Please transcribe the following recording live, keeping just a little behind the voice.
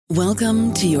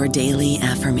Welcome to your daily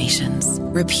affirmations.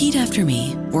 Repeat after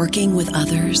me. Working with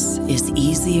others is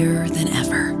easier than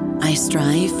ever. I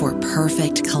strive for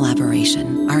perfect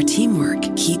collaboration. Our teamwork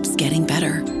keeps getting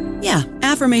better. Yeah,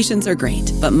 affirmations are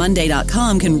great, but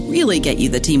Monday.com can really get you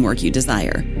the teamwork you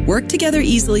desire. Work together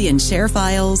easily and share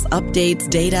files, updates,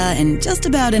 data, and just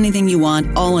about anything you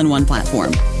want all in one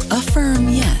platform. Affirm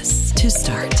yes to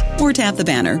start, or tap the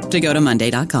banner to go to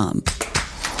Monday.com.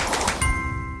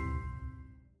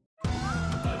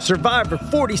 Survivor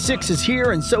 46 is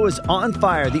here, and so is On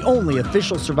Fire, the only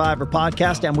official Survivor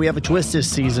podcast, and we have a twist this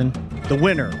season. The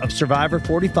winner of Survivor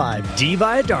 45, Dee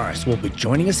Valladares, will be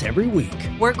joining us every week.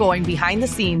 We're going behind the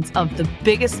scenes of the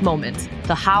biggest moments,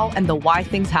 the how and the why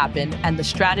things happen, and the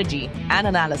strategy and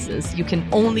analysis you can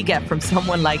only get from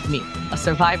someone like me, a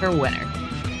Survivor winner.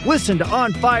 Listen to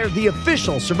On Fire, the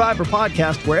official Survivor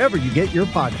podcast, wherever you get your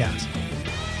podcasts.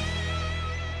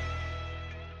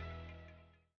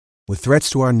 With threats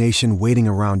to our nation waiting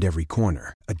around every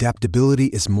corner, adaptability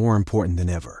is more important than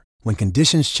ever. When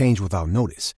conditions change without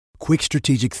notice, quick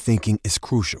strategic thinking is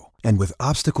crucial. And with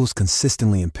obstacles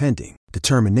consistently impending,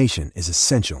 determination is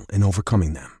essential in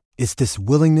overcoming them. It's this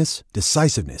willingness,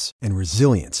 decisiveness, and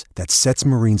resilience that sets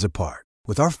Marines apart.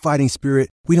 With our fighting spirit,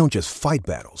 we don't just fight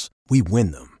battles, we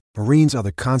win them. Marines are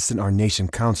the constant our nation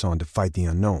counts on to fight the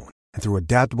unknown. And through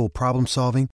adaptable problem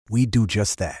solving, we do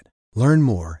just that. Learn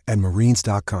more at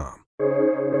marines.com.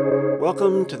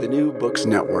 Welcome to the New Books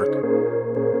Network.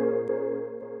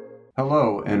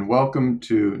 Hello, and welcome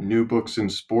to New Books in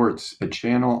Sports, a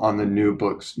channel on the New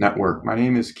Books Network. My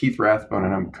name is Keith Rathbone,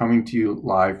 and I'm coming to you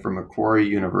live from Macquarie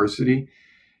University.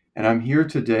 And I'm here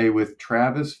today with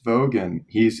Travis Vogan.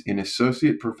 He's an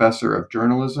associate professor of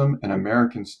journalism and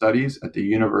American studies at the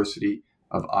University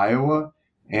of Iowa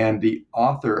and the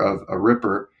author of A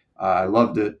Ripper. I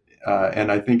loved it.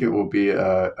 And I think it will be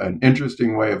an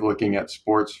interesting way of looking at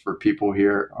sports for people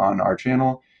here on our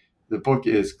channel. The book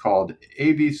is called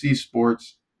ABC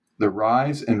Sports, The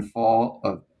Rise and Fall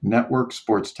of Network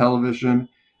Sports Television,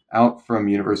 out from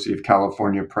University of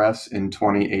California Press in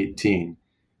 2018.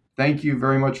 Thank you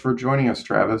very much for joining us,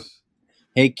 Travis.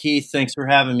 Hey, Keith, thanks for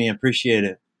having me. I appreciate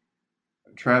it.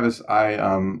 Travis,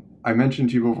 I mentioned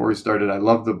to you before we started, I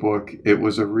love the book. It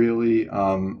was a really...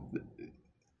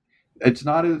 it's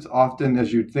not as often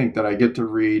as you'd think that I get to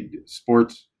read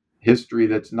sports history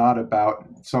that's not about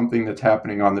something that's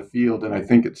happening on the field, and I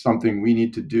think it's something we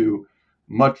need to do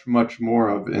much, much more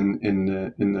of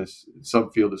in this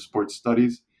subfield of sports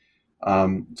studies.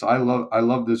 So I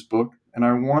love this book, and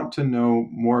I want to know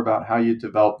more about how you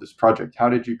developed this project. How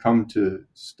did you come to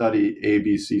study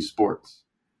ABC Sports?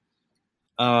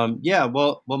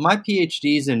 Well, my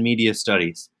PhD is in media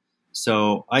studies.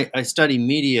 So I study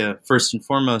media first and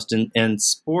foremost, and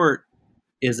sport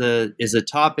is a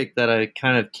topic that I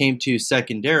kind of came to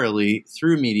secondarily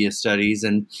through media studies.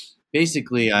 And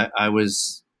basically, I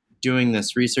was doing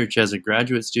this research as a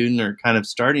graduate student, or kind of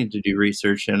starting to do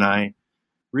research, and I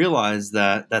realized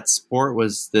that sport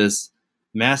was this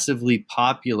massively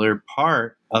popular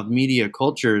part of media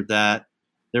culture that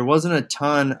there wasn't a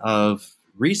ton of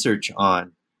research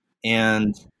on.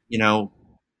 And,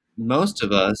 most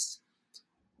of us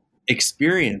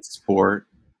experience sport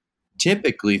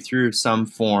typically through some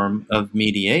form of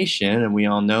mediation. And we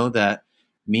all know that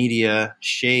media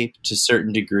shape to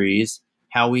certain degrees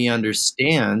how we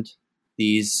understand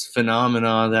these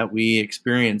phenomena that we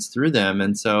experience through them.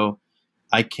 And so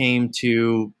I came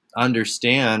to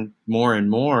understand more and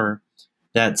more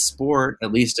that sport,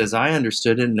 at least as I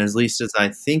understood it, and at least as I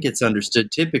think it's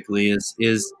understood typically,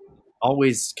 is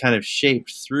always kind of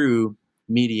shaped through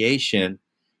mediation.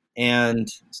 And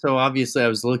so obviously I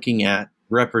was looking at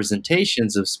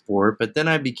representations of sport, but then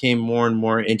I became more and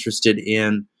more interested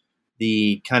in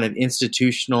the kind of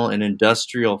institutional and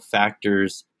industrial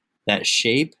factors that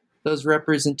shape those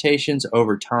representations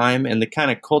over time and the kind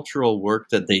of cultural work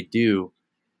that they do.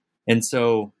 And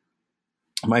so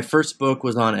my first book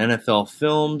was on NFL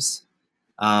films.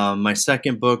 My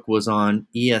second book was on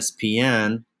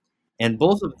ESPN. And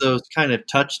both of those kind of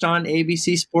touched on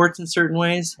ABC Sports in certain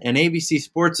ways. And ABC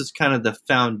Sports is kind of the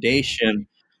foundation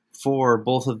for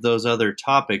both of those other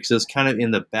topics. It's kind of in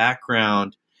the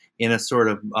background in a sort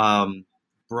of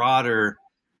broader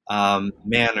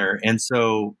manner. And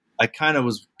so I kind of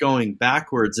was going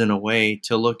backwards in a way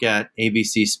to look at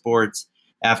ABC Sports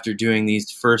after doing these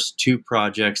first two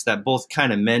projects that both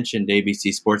kind of mentioned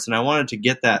ABC Sports. And I wanted to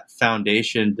get that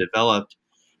foundation developed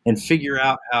and figure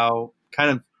out how kind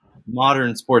of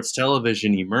modern sports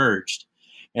television emerged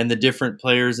and the different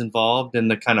players involved and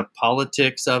the kind of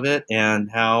politics of it, and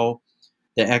how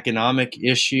the economic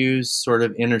issues sort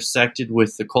of intersected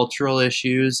with the cultural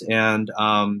issues, and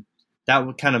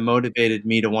that kind of motivated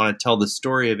me to want to tell the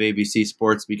story of ABC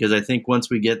Sports, because I think once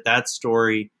we get that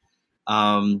story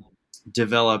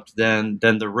developed, then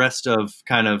the rest of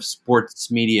kind of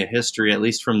sports media history, at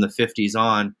least from the 50s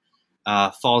on,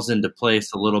 falls into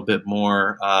place a little bit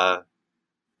more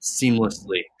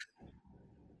seamlessly.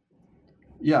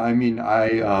 Yeah, I mean,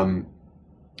 I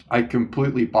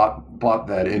completely bought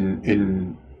that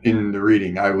in the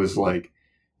reading. I was like,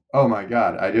 oh my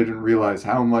God, I didn't realize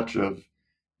how much of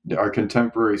our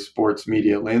contemporary sports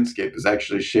media landscape is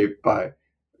actually shaped by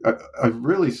a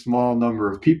really small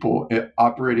number of people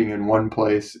operating in one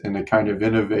place in a kind of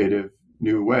innovative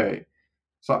new way.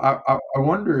 So I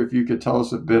wonder if you could tell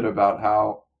us a bit about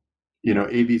how,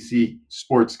 ABC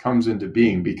Sports comes into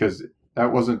being, because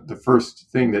that wasn't the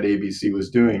first thing that ABC was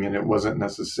doing, and it wasn't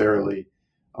necessarily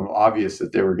obvious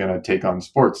that they were going to take on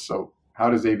sports. So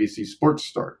how does ABC Sports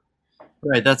start?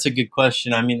 Right, that's a good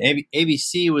question. I mean,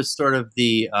 ABC was sort of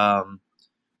the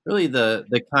really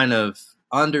the kind of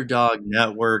underdog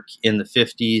network in the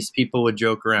 50s. People would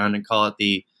joke around and call it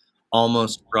the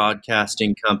almost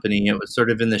broadcasting company. It was sort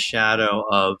of in the shadow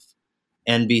of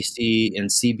NBC and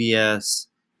CBS.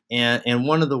 And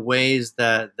one of the ways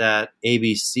that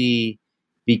ABC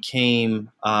became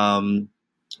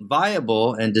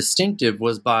viable and distinctive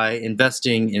was by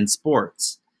investing in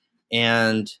sports.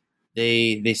 And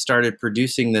they started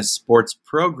producing this sports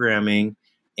programming,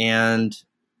 and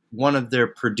one of their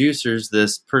producers,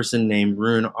 this person named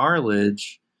Roone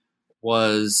Arledge,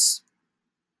 was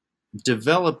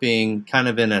developing kind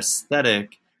of an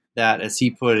aesthetic that, as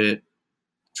he put it,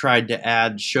 tried to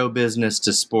add show business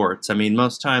to sports. I mean,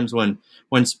 most times when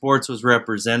sports was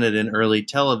represented in early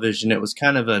television, it was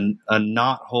kind of a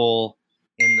knothole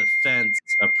in the fence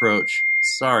approach.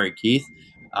 Sorry, Keith.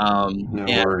 No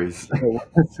worries. All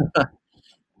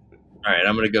right,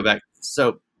 I'm going to go back.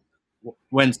 So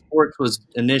when sports was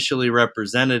initially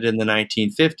represented in the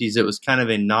 1950s, it was kind of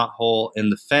a knothole in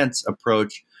the fence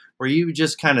approach, where you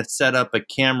just kind of set up a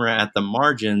camera at the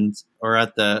margins or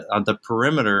at the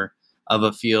perimeter of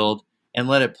a field and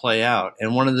let it play out.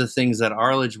 And one of the things that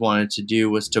Arledge wanted to do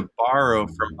was to borrow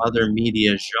from other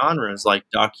media genres like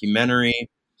documentary,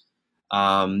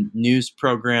 news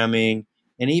programming,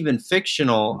 and even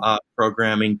fictional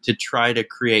programming to try to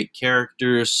create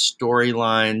characters,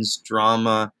 storylines,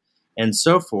 drama, and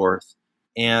so forth.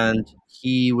 And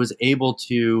he was able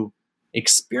to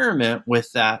experiment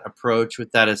with that approach,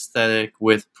 with that aesthetic,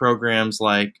 with programs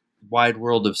like Wide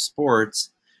World of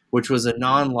Sports, which was a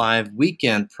non-live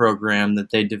weekend program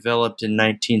that they developed in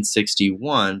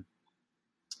 1961.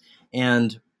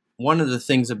 And one of the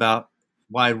things about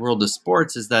Wide World of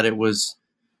Sports is that it was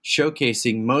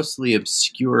showcasing mostly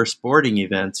obscure sporting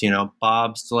events,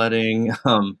 bobsledding,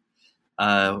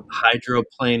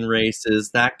 hydroplane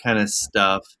races, that kind of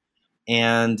stuff.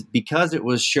 And because it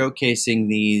was showcasing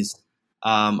these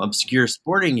obscure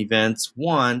sporting events,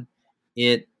 one,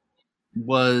 it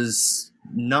was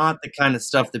not the kind of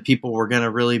stuff that people were going to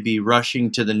really be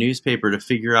rushing to the newspaper to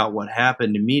figure out what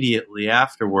happened immediately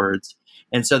afterwards.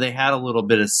 And so they had a little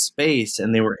bit of space,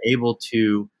 and they were able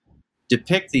to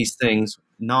depict these things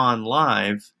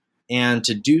non-live, and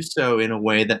to do so in a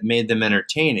way that made them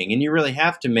entertaining. And you really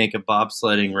have to make a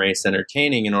bobsledding race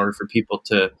entertaining in order for people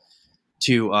to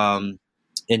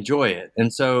enjoy it.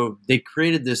 And so they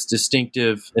created this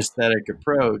distinctive aesthetic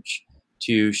approach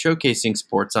to showcasing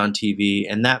sports on TV,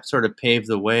 and that sort of paved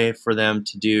the way for them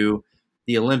to do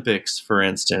the Olympics, for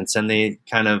instance. And they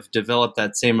kind of developed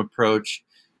that same approach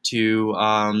to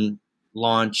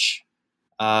launch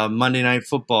Monday Night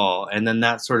Football, and then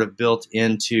that sort of built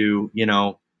into,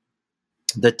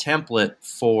 the template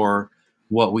for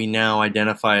what we now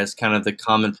identify as kind of the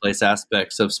commonplace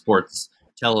aspects of sports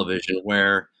television,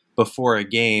 where before a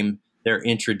game, they're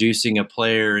introducing a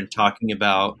player and talking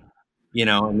about,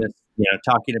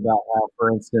 talking about how, for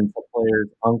instance, a player's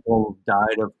uncle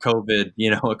died of COVID,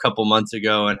 a couple months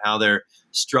ago, and how they're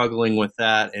struggling with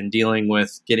that and dealing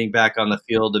with getting back on the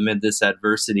field amid this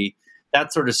adversity.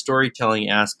 That sort of storytelling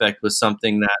aspect was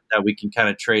something that we can kind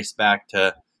of trace back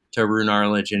to Roone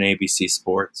Arledge and ABC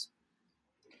Sports.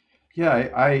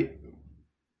 Yeah,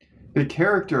 the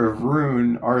character of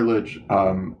Roone Arledge,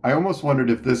 I almost wondered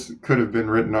if this could have been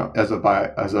written as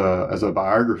a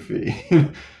biography,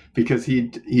 because he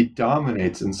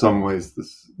dominates in some ways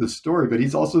the story, but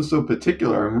he's also so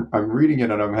particular. I'm reading it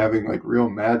and I'm having like real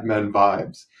Mad Men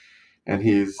vibes, and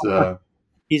he's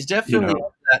definitely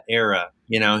of that era.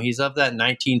 He's of that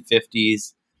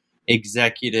 1950s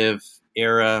executive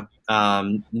era,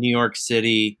 New York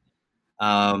City.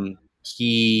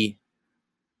 He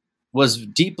was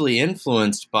deeply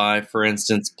influenced by, for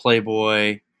instance,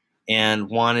 Playboy, and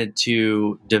wanted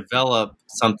to develop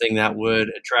something that would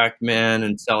attract men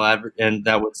and and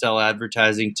that would sell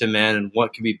advertising to men. And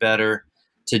what could be better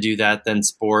to do that than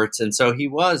sports? And so he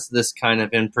was this kind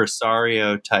of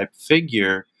impresario type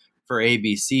figure for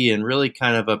ABC, and really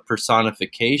kind of a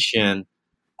personification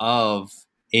of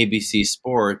ABC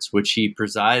Sports, which he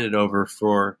presided over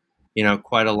for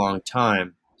quite a long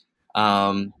time.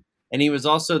 And he was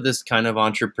also this kind of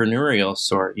entrepreneurial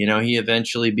sort. He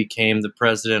eventually became the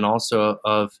president also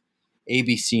of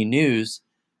ABC News,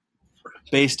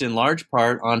 based in large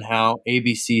part on how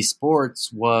ABC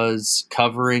Sports was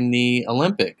covering the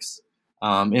Olympics.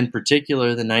 In particular,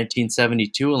 the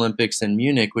 1972 Olympics in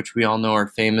Munich, which we all know are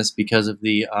famous because of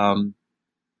the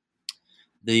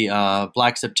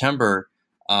Black September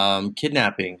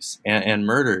kidnappings and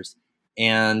murders.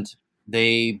 And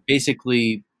they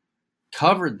basically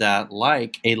covered that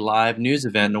like a live news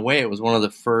event. In a way, it was one of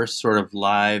the first sort of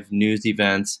live news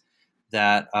events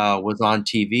that was on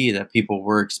TV that people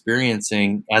were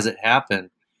experiencing as it happened.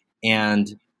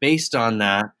 And based on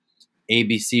that,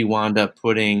 ABC wound up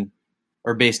putting,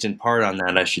 or based in part on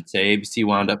that, I should say, ABC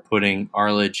wound up putting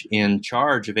Arledge in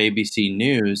charge of ABC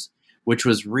News, which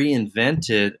was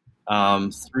reinvented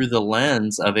through the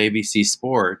lens of ABC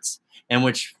Sports, and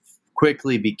which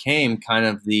quickly became kind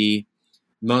of the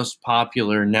most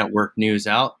popular network news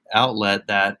outlet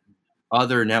that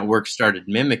other networks started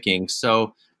mimicking.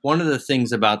 So one of the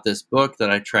things about this book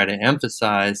that I try to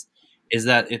emphasize is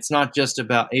that it's not just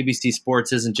about ABC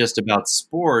Sports isn't just about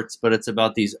sports, but it's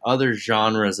about these other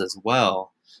genres as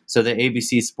well. So the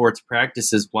ABC Sports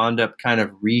practices wound up kind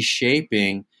of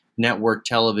reshaping network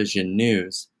television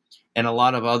news. And a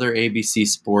lot of other ABC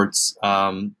Sports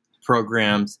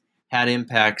programs had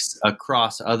impacts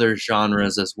across other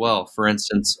genres as well. For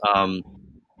instance,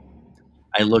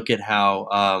 I look at how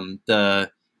the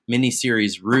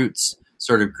miniseries Roots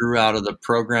sort of grew out of the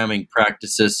programming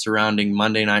practices surrounding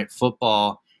Monday Night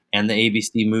Football and the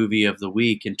ABC Movie of the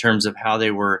Week, in terms of how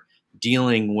they were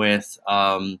dealing with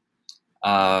racism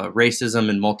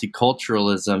and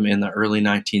multiculturalism in the early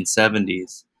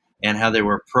 1970s, and how they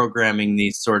were programming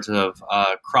these sorts of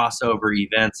crossover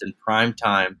events in prime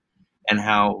time, and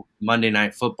how Monday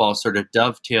Night Football sort of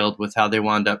dovetailed with how they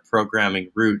wound up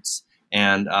programming Roots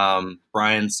and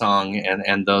Brian's Song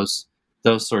and those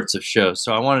sorts of shows.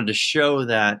 So I wanted to show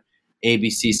that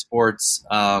ABC Sports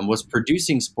was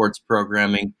producing sports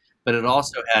programming, but it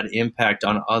also had impact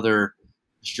on other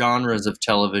genres of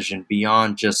television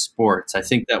beyond just sports. I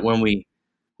think that when we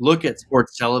look at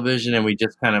sports television and we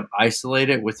just kind of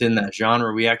isolate it within that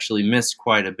genre, we actually miss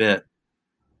quite a bit.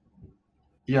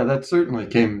 Yeah, that certainly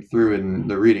came through in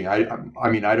the reading. I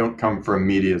mean, I don't come from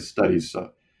media studies,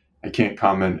 so I can't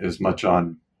comment as much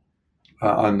on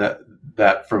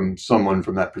that from someone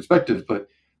from that perspective. But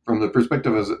from the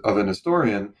perspective of an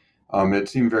historian, it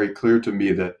seemed very clear to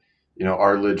me that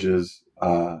Arledge's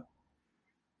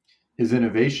his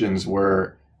innovations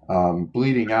were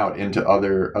bleeding out into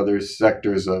other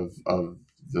sectors of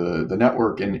the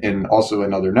network, and also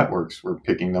in other networks were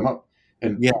picking them up.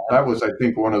 And that was, I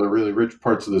think, one of the really rich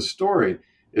parts of the story,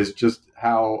 is just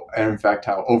how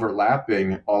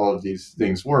overlapping all of these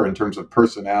things were in terms of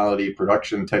personality,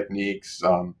 production techniques,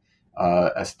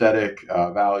 aesthetic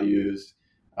values.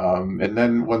 And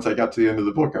then once I got to the end of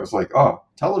the book, I was like, oh,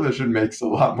 television makes a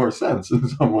lot more sense in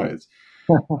some ways.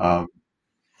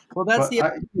 Well, that's the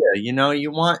idea.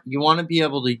 You want to be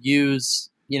able to use,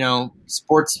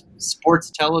 sports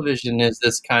television is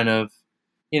this kind of,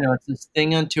 it's this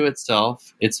thing unto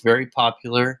itself. It's very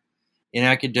popular in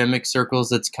academic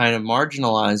circles. It's kind of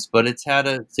marginalized, but it's had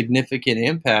a significant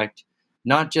impact,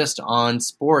 not just on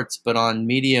sports, but on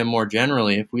media more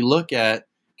generally. If we look at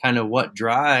kind of what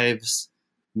drives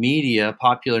media,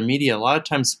 popular media, a lot of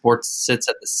times sports sits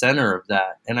at the center of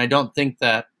that. And I don't think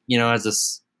that,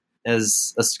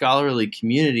 as a scholarly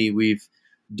community, we've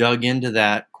dug into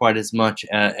that quite as much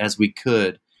as we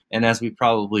could, and as we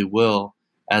probably will,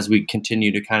 as we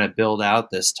continue to kind of build out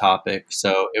this topic.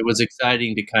 So it was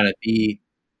exciting to kind of be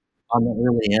on the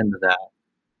early end of that.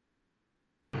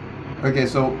 Okay,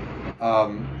 so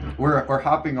we're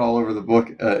hopping all over the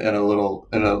book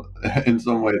in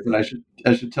some ways, and I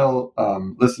should tell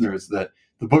listeners that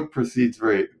the book proceeds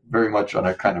very, very much on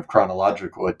a kind of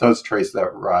chronological. It does trace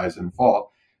that rise and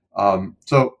fall.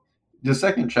 So the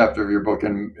second chapter of your book,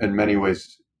 in many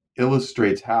ways,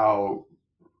 illustrates how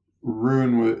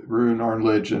Roone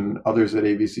Arledge and others at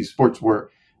ABC Sports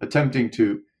were attempting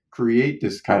to create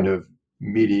this kind of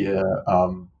media,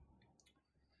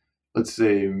 let's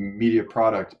say media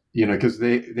product, because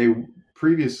they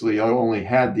previously only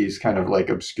had these kind of like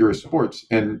obscure sports,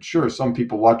 and sure, some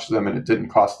people watched them and it didn't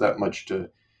cost that much to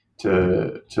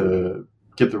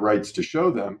get the rights to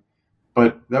show them,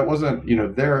 but that wasn't,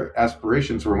 their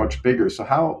aspirations were much bigger. So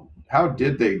how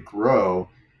did they grow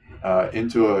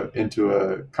into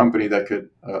a company that could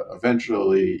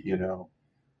eventually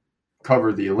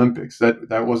cover the Olympics?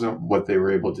 That wasn't what they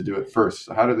were able to do at first.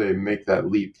 So how do they make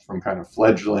that leap from kind of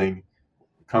fledgling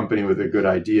company with a good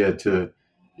idea to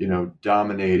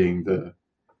dominating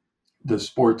the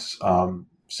sports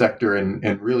sector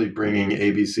and really bringing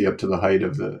ABC up to the height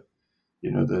of the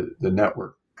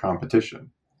network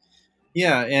competition?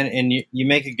 Yeah, and you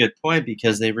make a good point,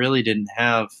 because they really didn't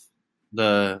have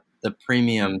the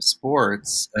premium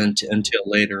sports until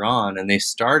later on, and they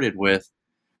started with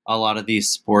a lot of these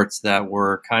sports that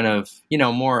were kind of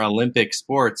more Olympic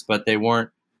sports, but they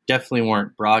definitely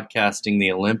weren't broadcasting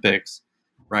the Olympics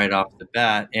right off the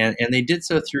bat, and they did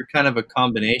so through kind of a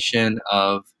combination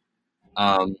of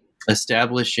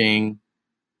establishing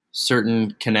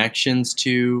certain connections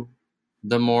to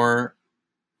the more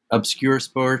obscure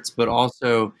sports, but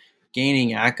also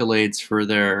gaining accolades for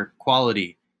their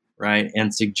quality, right?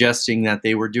 And suggesting that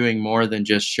they were doing more than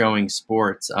just showing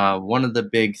sports. One of the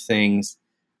big things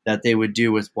that they would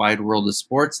do with Wide World of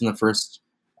Sports in the first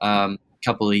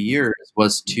couple of years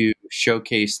was to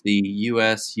showcase the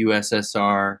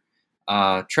USSR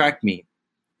track meet.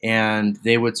 And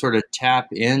they would sort of tap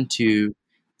into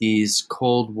these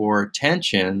Cold War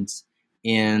tensions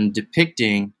in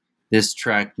depicting this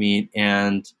track meet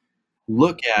and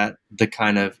look at the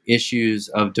kind of issues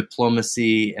of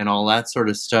diplomacy and all that sort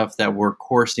of stuff that were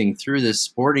coursing through this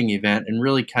sporting event, and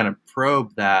really kind of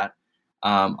probe that,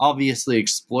 obviously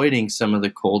exploiting some of the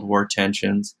Cold War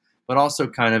tensions, but also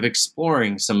kind of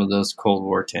exploring some of those Cold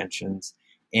War tensions.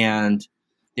 And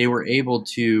they were able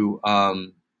to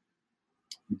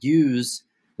use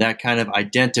that kind of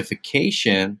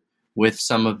identification with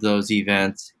some of those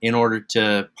events in order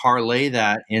to parlay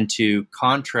that into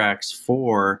contracts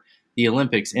for the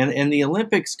Olympics. And the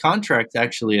Olympics contracts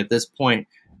actually at this point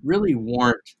really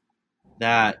weren't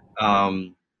that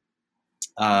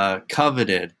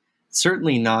coveted,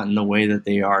 certainly not in the way that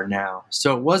they are now.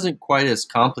 So it wasn't quite as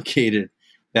complicated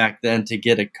back then to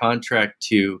get a contract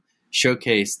to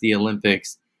showcase the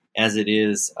Olympics as it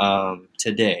is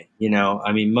today.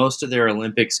 Most of their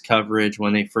Olympics coverage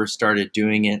when they first started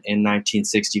doing it in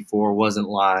 1964 wasn't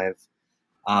live.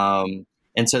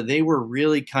 And so they were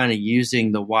really kind of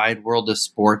using the Wide World of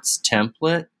Sports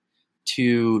template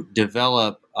to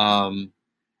develop an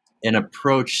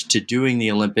approach to doing the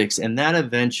Olympics. And that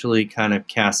eventually kind of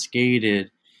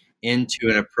cascaded into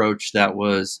an approach that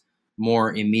was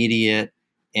more immediate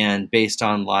and based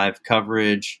on live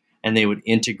coverage. And they would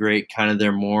integrate kind of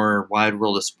their more Wide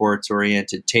World of Sports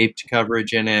oriented taped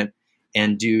coverage in it,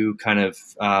 and do kind of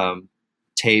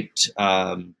taped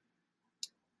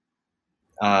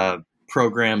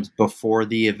programs before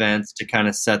the events to kind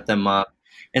of set them up.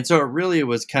 And so it really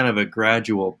was kind of a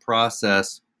gradual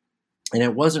process. And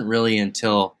it wasn't really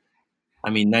until,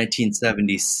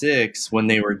 1976 when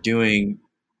they were doing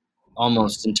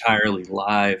almost entirely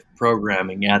live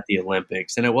programming at the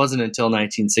Olympics. And it wasn't until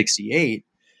 1968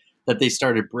 that they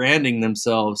started branding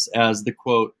themselves as the,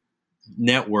 quote,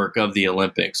 network of the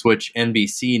Olympics, which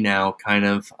NBC now kind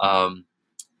of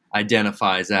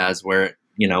identifies as, where,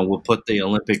 we'll put the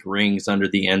Olympic rings under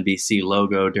the NBC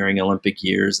logo during Olympic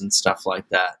years and stuff like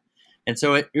that. And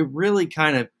so it really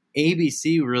kind of,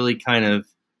 ABC really kind of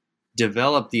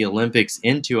developed the Olympics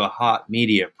into a hot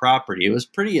media property. It was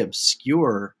pretty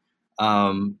obscure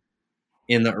in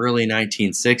the early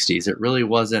 1960s. It really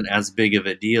wasn't as big of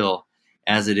a deal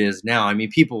as it is now.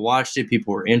 People watched it,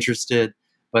 people were interested,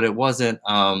 but it wasn't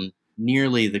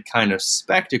nearly the kind of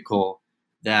spectacle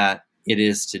that it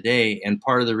is today. And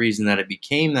part of the reason that it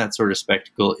became that sort of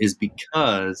spectacle is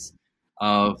because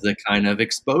of the kind of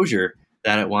exposure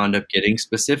that it wound up getting,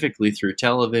 specifically through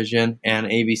television. And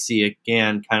ABC,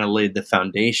 again, kind of laid the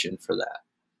foundation for that.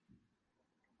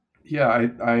 Yeah,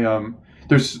 I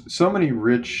there's so many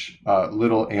rich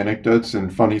little anecdotes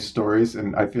and funny stories,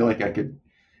 and I feel like I could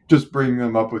just bring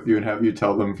them up with you and have you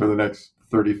tell them for the next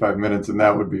 35 minutes, and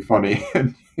that would be funny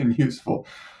and useful.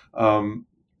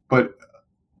 But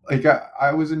like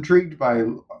I was intrigued by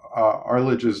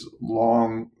Arledge's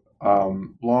long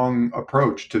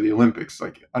approach to the Olympics,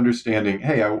 like understanding,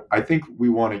 hey, I think we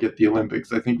want to get the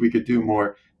Olympics. I think we could do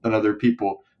more than other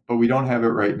people, but we don't have it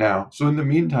right now. So in the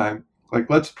meantime, like,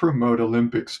 let's promote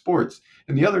Olympic sports.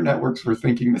 And the other networks were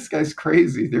thinking, this guy's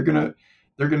crazy. They're gonna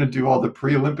do all the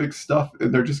pre-Olympic stuff,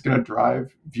 and they're just gonna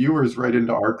drive viewers right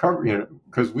into our coverage,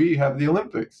 because we have the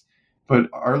Olympics. but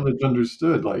Arledge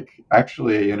understood, like,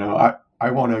 actually, you know,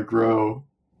 I want to grow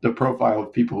the profile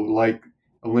of people who like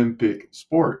Olympic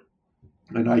sport,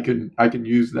 and I can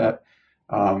use that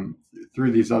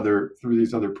through these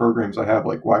other programs I have,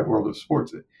 like Wide World of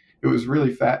Sports. It was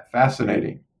really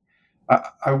fascinating.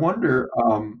 I wonder,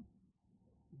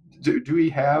 do we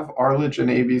have Arledge and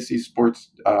ABC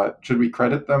Sports? Should we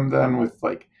credit them then with,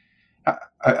 like,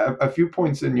 a few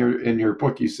points in your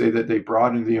book? You say that they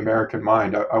broadened the American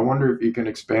mind. I wonder if you can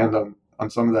expand on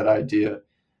some of that idea,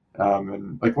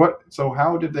 and like so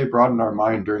how did they broaden our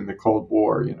mind during the Cold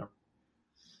War? You know.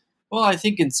 Well, I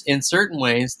think in certain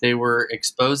ways they were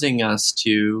exposing us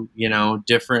to, you know,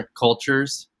 different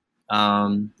cultures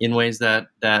in ways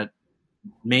that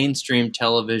mainstream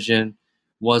television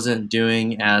wasn't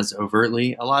doing as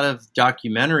overtly. A lot of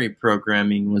documentary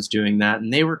programming was doing that,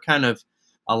 and they were kind of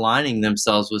aligning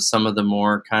themselves with some of the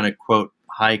more kind of, quote,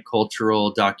 high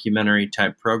cultural documentary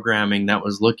type programming that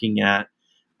was looking at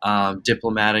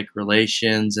diplomatic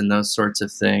relations and those sorts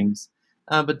of things.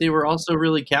 But they were also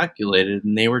really calculated,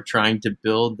 and they were trying to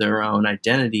build their own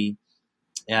identity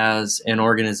as an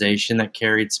organization that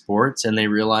carried sports. And they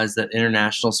realized that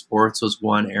international sports was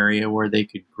one area where they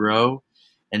could grow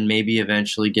and maybe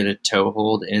eventually get a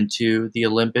toehold into the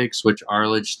Olympics, which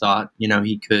Arledge thought, you know,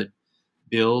 he could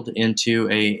build into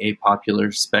a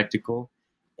popular spectacle.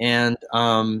 And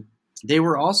they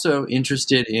were also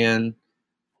interested in,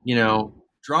 you know,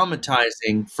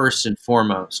 dramatizing first and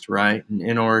foremost, right?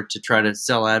 In order to try to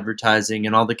sell advertising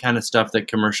and all the kind of stuff that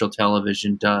commercial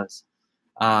television does.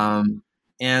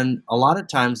 And a lot of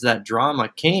times that drama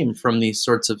came from these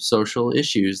sorts of social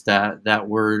issues that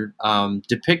were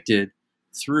depicted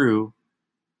through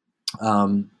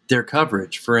their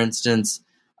coverage. For instance,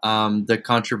 the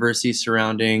controversy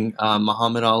surrounding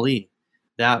Muhammad Ali.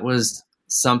 That was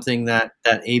something that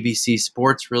ABC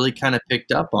Sports really kind of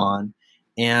picked up on.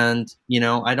 And, you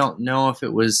know, I don't know if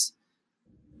it was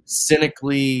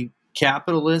cynically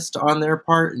capitalist on their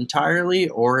part entirely,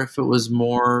 or if it was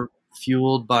more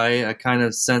fueled by a kind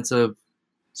of sense of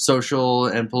social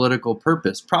and political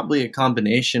purpose. Probably a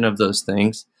combination of those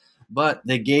things. But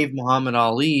they gave Muhammad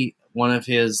Ali one of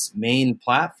his main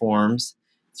platforms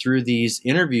through these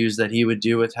interviews that he would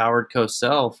do with Howard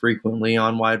Cosell frequently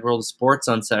on Wide World of Sports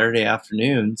on Saturday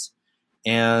afternoons.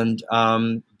 And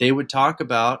they would talk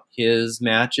about his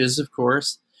matches, of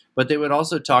course, but they would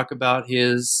also talk about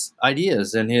his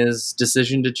ideas and his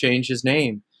decision to change his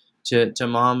name to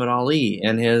Muhammad Ali,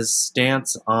 and his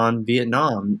stance on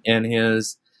Vietnam, and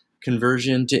his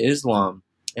conversion to Islam.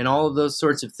 And all of those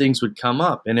sorts of things would come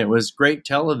up. And it was great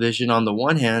television on the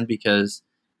one hand, because,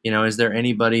 you know, is there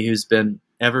anybody who's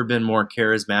ever been more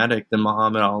charismatic than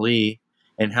Muhammad Ali?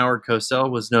 And Howard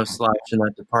Cosell was no slouch in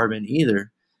that department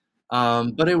either.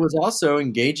 But it was also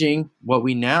engaging what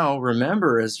we now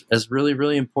remember as really,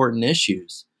 really important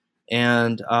issues.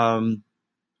 And,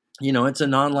 you know, it's a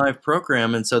non-live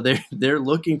program. And so they're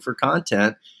looking for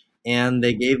content. And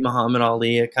they gave Muhammad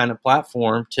Ali a kind of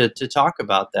platform to talk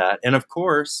about that. And of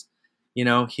course, you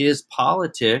know, his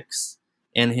politics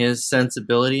and his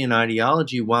sensibility and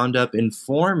ideology wound up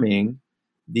informing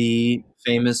the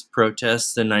famous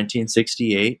protests in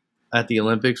 1968 at the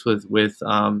Olympics with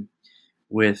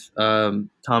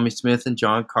Tommy Smith and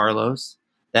John Carlos,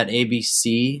 that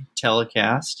ABC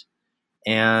telecast,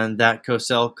 and that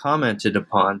Cosell commented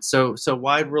upon. So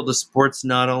Wide World of Sports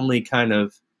not only kind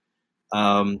of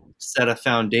set a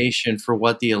foundation for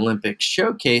what the Olympics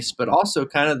showcased, but also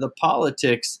kind of the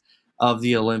politics of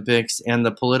the Olympics and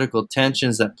the political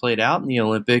tensions that played out in the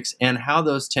Olympics, and how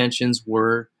those tensions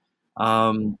were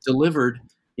delivered,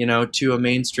 you know, to a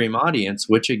mainstream audience,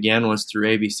 which again was through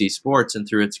ABC Sports and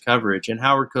through its coverage. And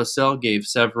Howard Cosell gave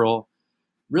several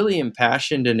really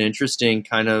impassioned and interesting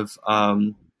kind of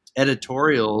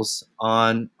editorials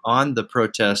on the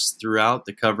protests throughout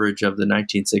the coverage of the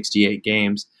 1968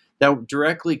 games that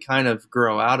directly kind of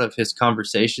grow out of his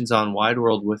conversations on Wide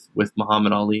World with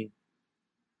Muhammad Ali.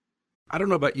 I don't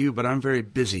know about you, but I'm very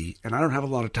busy and I don't have a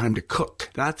lot of time to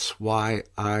cook. That's why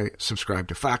I subscribe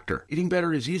to Factor. Eating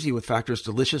better is easy with Factor's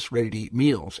delicious, ready-to-eat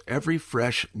meals. Every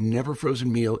fresh, never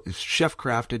frozen meal is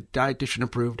chef-crafted, dietitian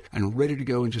approved, and ready to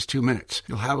go in just 2 minutes.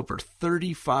 You'll have over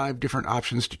 35 different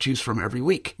options to choose from every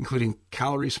week, including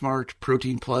Calorie Smart,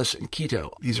 Protein Plus, and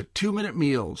Keto. These are 2-minute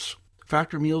meals.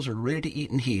 Factor meals are ready to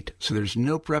eat and heat, so there's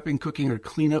no prepping, cooking, or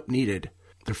cleanup needed.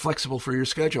 They're flexible for your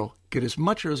schedule, Get as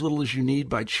much or as little as you need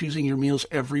by choosing your meals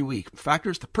every week. Factor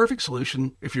is the perfect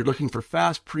solution if you're looking for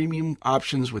fast, premium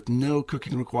options with no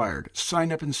cooking required.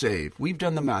 Sign up and save. We've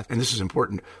done the math, and this is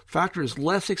important. Factor is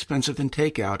less expensive than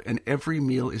takeout, and every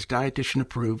meal is dietitian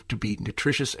approved to be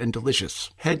nutritious and delicious.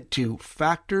 Head to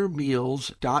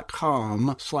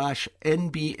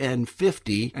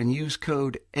factormeals.com/NBN50 and use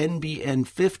code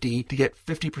NBN50 to get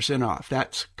 50% off.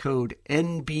 That's code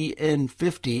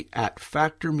NBN50 at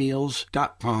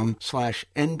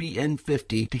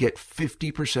factormeals.com/NBN50 to get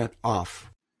 50%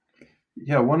 off.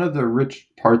 Yeah, one of the rich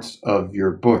parts of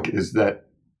your book is that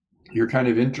you're kind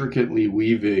of intricately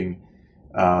weaving,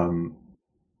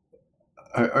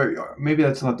 maybe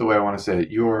that's not the way I want to say it.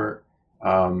 You're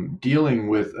dealing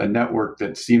with a network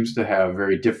that seems to have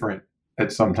very different,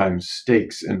 at sometimes,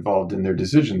 stakes involved in their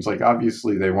decisions. Like,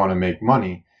 obviously they want to make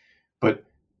money, but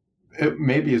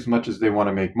maybe as much as they want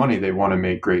to make money, they want to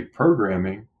make great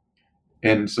programming.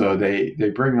 And so they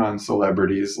bring on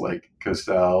celebrities like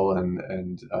Cosell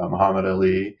and Muhammad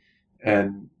Ali,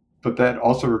 but that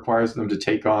also requires them to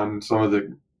take on some of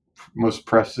the most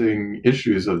pressing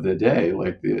issues of the day,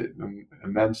 like the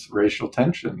immense racial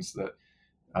tensions that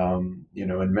in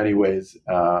many ways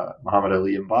Muhammad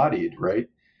Ali embodied, right?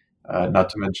 Not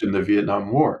to mention the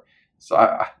Vietnam War. So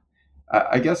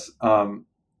I guess.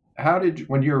 How did,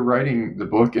 when you were writing the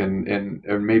book, and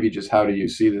maybe just how do you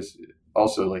see this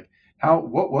also, like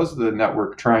what was the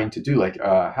network trying to do? Like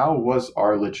how was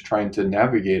Arledge trying to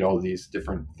navigate all these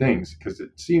different things? Because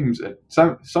it seems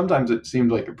sometimes it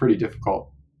seemed like a pretty difficult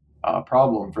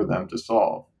problem for them to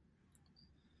solve.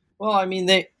 Well, I mean,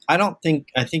 I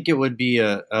think it would be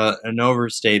an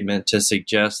overstatement to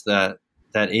suggest that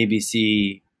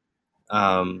ABC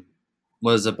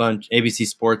ABC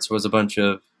Sports was a bunch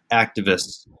of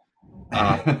activists.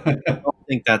 I don't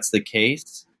think that's the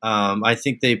case. I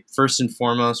think they first and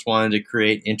foremost wanted to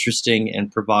create interesting and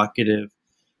provocative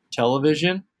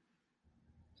television.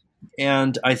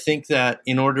 And I think that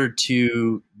in order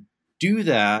to do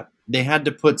that, they had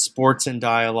to put sports in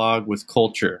dialogue with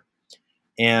culture.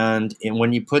 And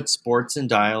when you put sports in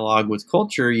dialogue with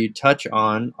culture, you touch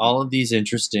on all of these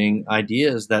interesting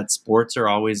ideas that sports are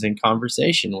always in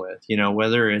conversation with,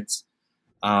 whether it's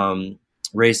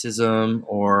racism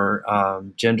or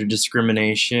gender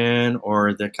discrimination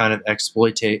or the kind of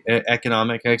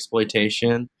economic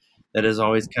exploitation that is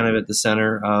always kind of at the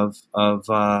center of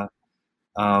a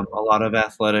lot of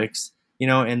athletics,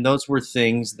 and those were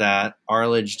things that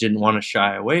Arledge didn't want to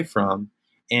shy away from.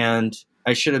 And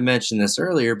I should have mentioned this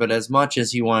earlier, but as much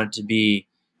as he wanted to be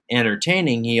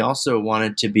entertaining, he also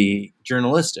wanted to be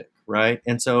journalistic, right?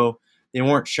 And so they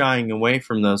weren't shying away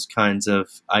from those kinds of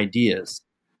ideas.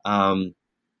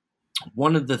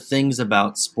 One of the things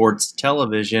about sports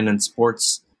television and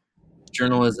sports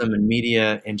journalism and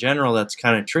media in general that's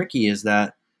kind of tricky is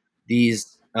that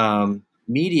these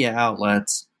media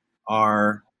outlets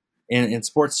are, in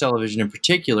sports television in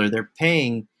particular, they're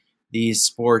paying these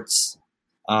sports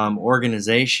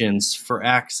organizations for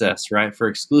access, right? For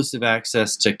exclusive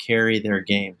access to carry their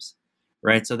games,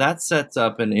 right? So that sets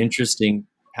up an interesting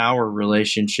power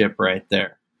relationship right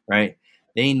there, right?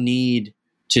 They need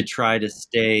to try to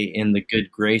stay in the good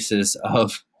graces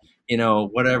of,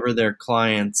 whatever their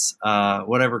clients,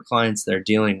 whatever clients they're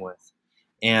dealing with.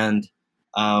 And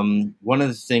one of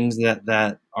the things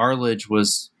that Arledge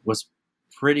was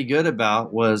pretty good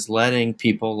about was letting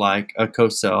people like a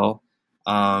Cosell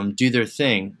do their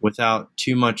thing without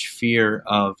too much fear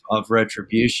of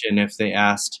retribution if they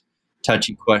asked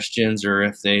touchy questions or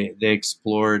if they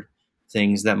explored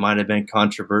things that might have been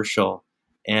controversial.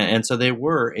 And so they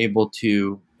were able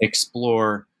to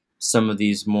explore some of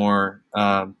these more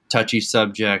touchy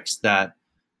subjects that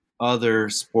other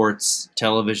sports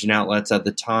television outlets at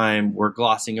the time were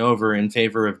glossing over in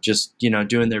favor of just,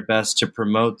 doing their best to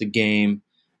promote the game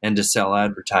and to sell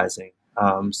advertising.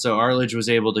 So Arledge was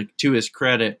able to his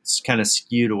credit, kind of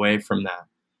skewed away from that.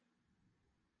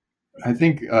 I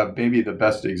think maybe the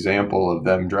best example of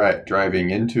them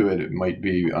driving into it might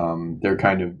be their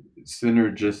kind of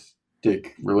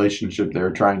synergistic relationship they're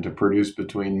trying to produce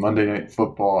between Monday Night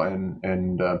Football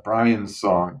and Brian's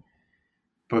Song.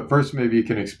 But first, maybe you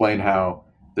can explain how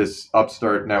this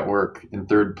upstart network in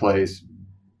third place,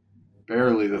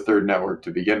 barely the third network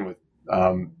to begin with,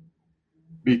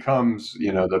 becomes,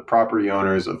 the property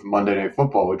owners of Monday Night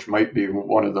Football, which might be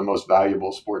one of the most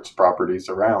valuable sports properties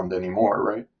around anymore,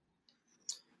 right?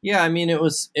 Yeah, I mean, it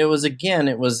wasn't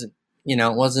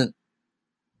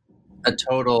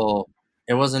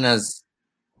it wasn't as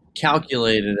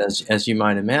calculated as you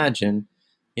might imagine.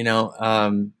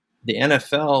 The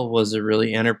NFL was a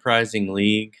really enterprising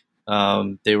league.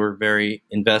 They were very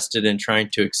invested in trying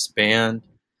to expand.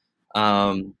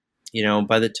 By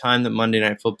the time that Monday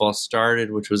Night Football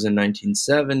started, which was in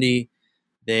 1970,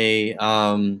 they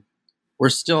were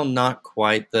still not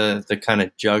quite the kind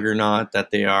of juggernaut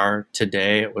that they are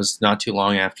today. It was not too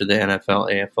long after the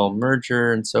NFL-AFL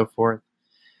merger and so forth.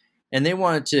 And they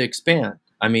wanted to expand.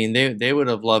 I mean, they would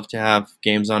have loved to have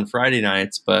games on Friday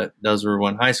nights, but those were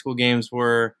when high school games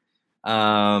were.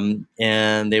 And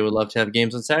they would love to have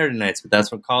games on Saturday nights, but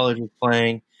that's when college was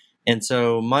playing. And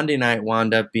so Monday night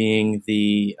wound up being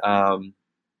the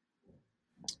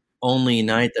only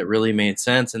night that really made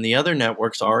sense. And the other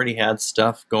networks already had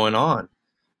stuff going on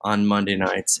Monday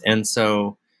nights. And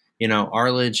so,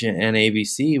 Arledge and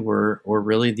ABC were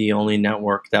really the only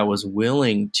network that was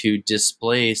willing to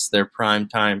displace their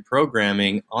primetime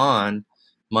programming on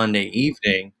Monday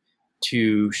evening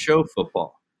to show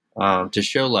football, to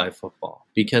show live football.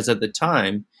 Because at the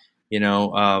time,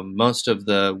 most of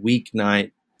the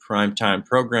weeknight primetime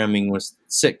programming was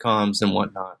sitcoms and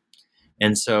whatnot.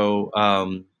 And so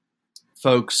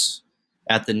folks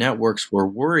at the networks were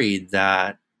worried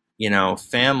that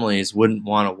families wouldn't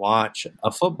want to watch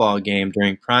a football game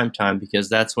during prime time because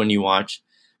that's when you watch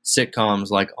sitcoms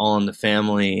like All in the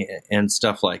Family and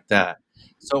stuff like that.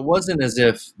 So it wasn't as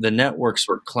if the networks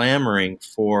were clamoring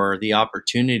for the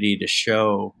opportunity to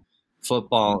show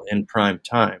football in prime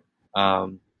time.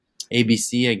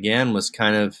 ABC, again, was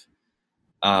kind of,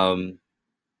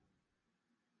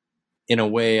 in a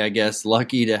way, I guess,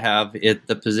 lucky to have it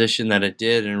the position that it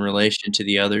did in relation to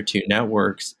the other two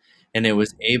networks. And it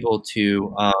was able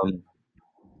to,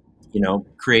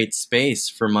 create space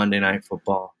for Monday Night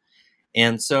Football.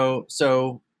 And so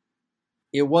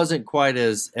it wasn't quite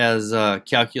as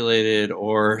calculated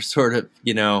or sort of,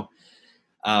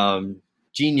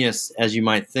 genius as you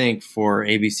might think for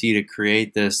ABC to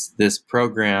create this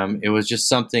program. It was just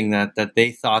something that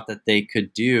they thought that they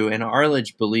could do. And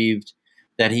Arledge believed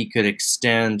that he could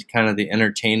extend kind of the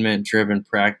entertainment-driven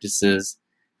practices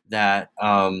that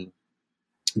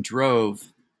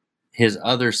drove his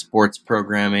other sports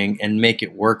programming and make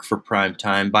it work for prime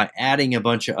time by adding a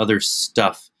bunch of other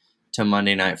stuff to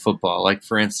Monday Night Football. Like,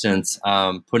 for instance,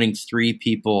 putting 3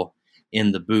 people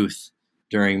in the booth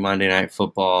during Monday Night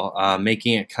Football,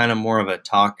 making it kind of more of a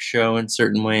talk show in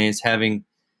certain ways, having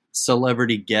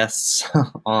celebrity guests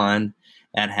on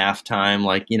at halftime.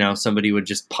 Like, somebody would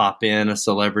just pop in, a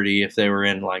celebrity, if they were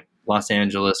in like Los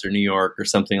Angeles or New York or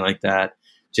something like that,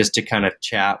 just to kind of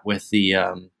chat with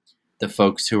the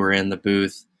folks who were in the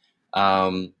booth.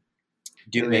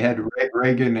 They had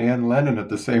Reagan and Lennon at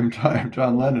the same time.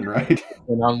 John Lennon, right?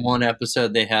 And on one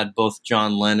episode, they had both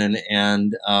John Lennon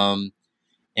and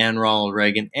Ronald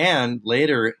Reagan. And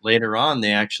later on,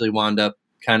 they actually wound up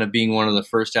kind of being one of the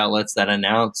first outlets that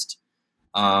announced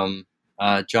John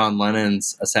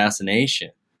Lennon's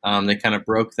assassination. They kind of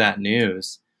broke that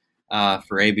news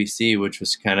for ABC, which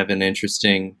was kind of an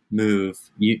interesting move.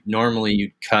 Normally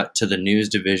you'd cut to the news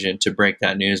division to break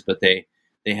that news, but they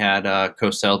had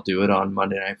Cosell do it on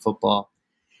Monday Night Football.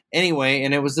 Anyway,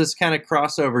 and it was this kind of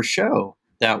crossover show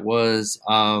that was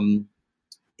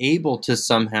able to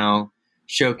somehow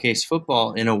showcase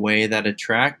football in a way that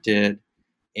attracted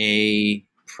a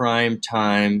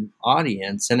primetime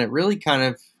audience. And it really kind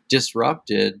of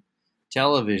disrupted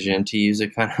television, to use a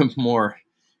kind of more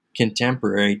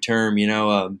contemporary term.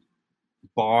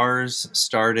 Bars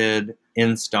started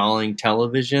installing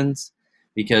televisions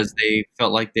because they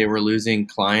felt like they were losing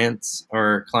clients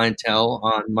or clientele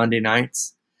on Monday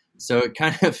nights. So it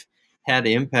kind of had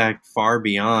impact far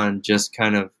beyond just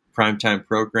kind of primetime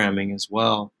programming as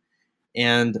well.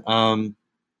 And,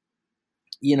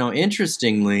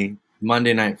 interestingly,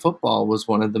 Monday Night Football was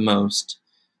one of the most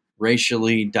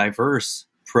racially diverse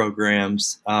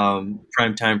programs,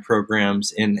 primetime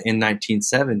programs in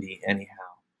 1970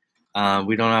 anyhow.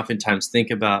 We don't oftentimes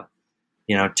think about,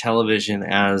 television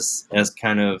as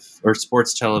kind of, or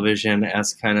sports television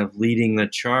as kind of leading the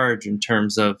charge in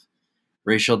terms of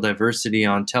racial diversity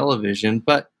on television.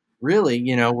 But really,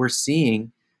 we're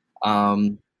seeing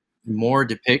more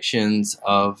depictions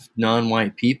of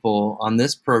non-white people on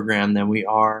this program than we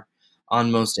are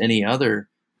on most any other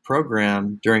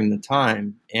program during the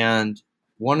time. And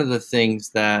one of the things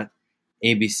that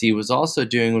ABC was also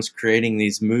doing was creating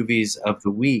these movies of the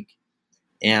week.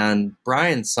 And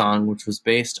Brian's Song, which was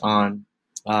based on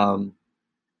kind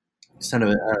of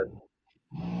a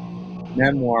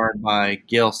memoir by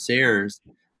Gale Sayers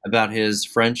about his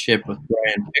friendship with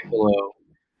Brian Piccolo,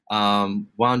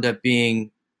 wound up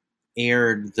being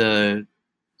aired during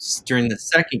the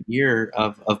second year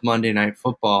of Monday Night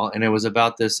Football. And it was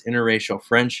about this interracial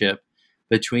friendship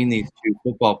between these two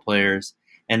football players.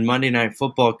 And Monday Night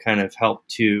Football kind of helped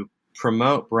to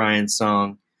promote Brian's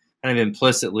song kind of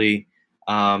implicitly.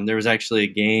 There was actually a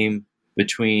game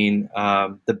between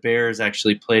the Bears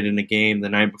actually played in a game the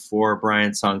night before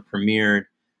Brian's song premiered,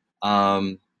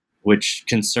 which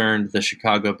concerned the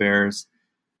Chicago Bears.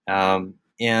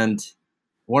 And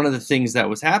one of the things that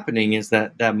was happening is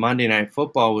that Monday Night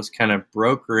Football was kind of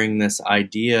brokering this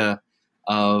idea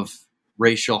of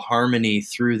racial harmony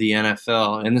through the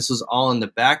NFL. And this was all in the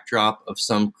backdrop of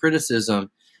some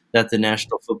criticism that the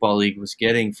National Football League was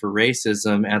getting for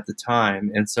racism at the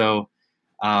time. And so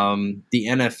the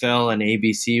NFL and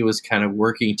ABC was kind of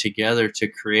working together to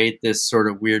create this sort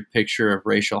of weird picture of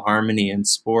racial harmony in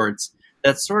sports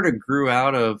that sort of grew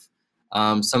out of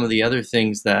some of the other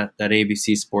things that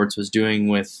ABC Sports was doing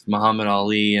with Muhammad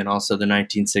Ali and also the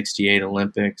 1968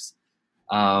 Olympics,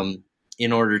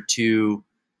 in order to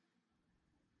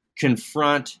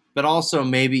confront, but also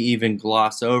maybe even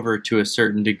gloss over to a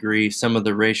certain degree, some of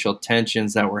the racial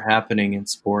tensions that were happening in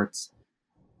sports.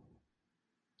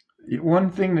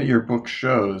 One thing that your book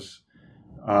shows,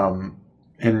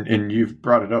 and you've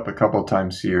brought it up a couple of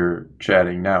times here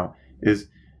chatting now, is,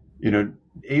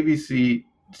 ABC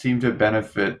seemed to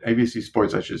benefit, ABC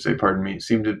Sports, I should say, pardon me,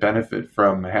 seemed to benefit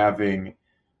from having,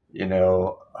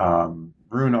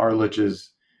 Roone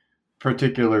Arledge's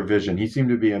particular vision. He seemed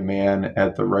to be a man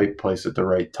at the right place at the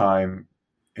right time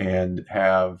and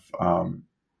have,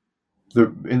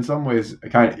 in some ways,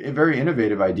 kind of very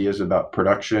innovative ideas about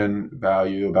production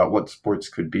value, about what sports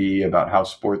could be, about how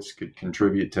sports could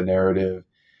contribute to narrative,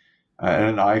 and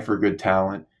an eye for good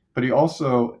talent. But he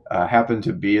also happened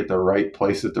to be at the right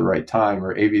place at the right time,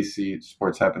 or ABC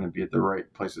Sports happened to be at the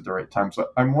right place at the right time. So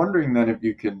I'm wondering then if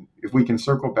we can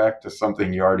circle back to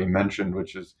something you already mentioned,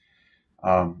 which is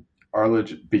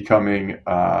Arledge becoming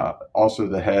also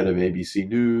the head of ABC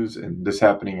News, and this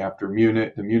happening after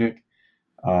the Munich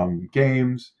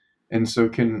games. And so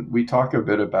can we talk a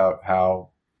bit about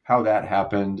how that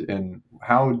happened and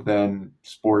how then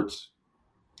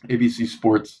ABC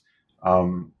Sports,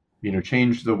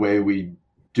 changed the way we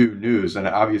do news? And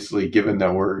obviously, given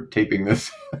that we're taping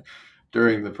this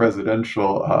during the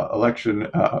presidential election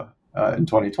in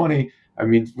 2020, I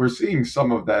mean, we're seeing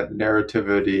some of that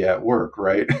narrativity at work,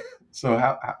 right? So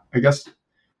how does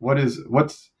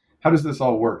this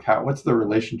all work? What's the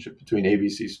relationship between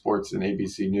ABC Sports and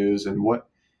ABC News, and what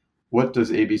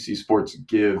does ABC Sports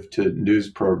give to news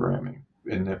programming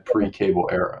in the pre-cable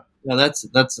era? Yeah, that's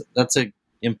an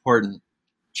important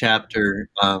chapter.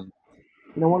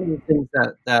 One of the things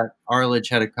that Arledge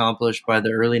had accomplished by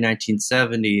the early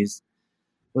 1970s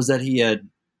was that he had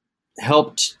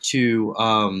helped to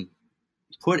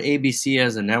put ABC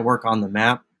as a network on the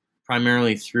map,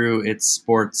 primarily through its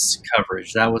sports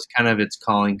coverage. That was kind of its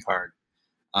calling card,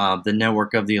 the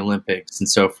network of the Olympics and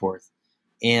so forth.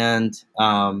 And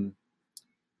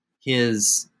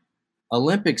his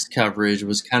Olympics coverage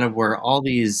was kind of where all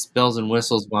these bells and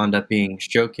whistles wound up being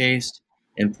showcased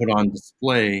and put on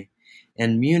display.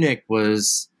 And Munich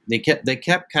they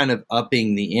kept kind of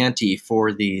upping the ante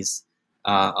for these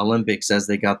Olympics as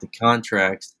they got the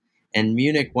contracts. And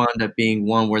Munich wound up being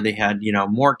one where they had,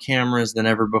 more cameras than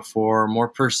ever before, more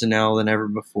personnel than ever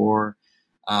before,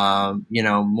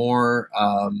 more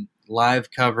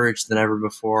live coverage than ever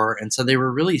before. And so they were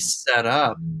really set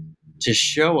up to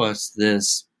show us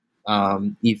this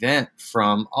event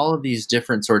from all of these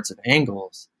different sorts of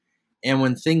angles. And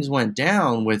when things went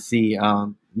down with the,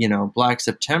 Black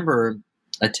September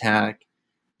attack,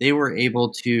 they were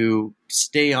able to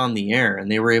stay on the air and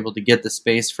they were able to get the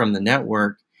space from the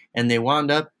network. And they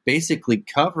wound up basically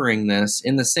covering this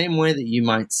in the same way that you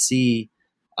might see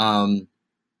a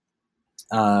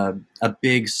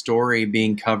big story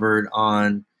being covered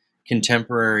on a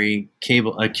contemporary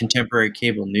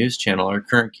cable news channel or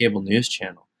current cable news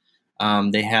channel.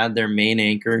 They had their main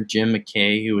anchor, Jim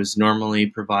McKay, who was normally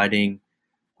providing,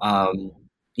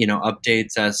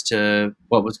 updates as to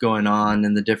what was going on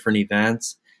in the different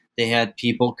events. They had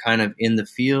people kind of in the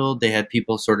field. They had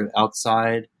people sort of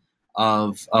outside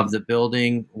of the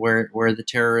building where the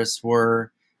terrorists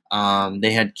were.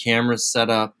 They had cameras set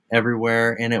up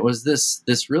everywhere, and it was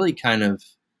this really kind of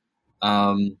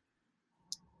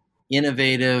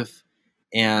innovative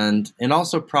and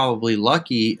also probably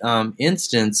lucky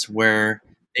instance where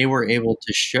they were able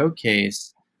to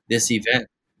showcase this event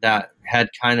that had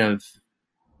kind of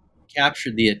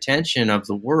captured the attention of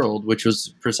the world, which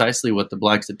was precisely what the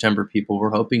Black September people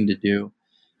were hoping to do.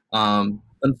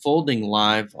 Unfolding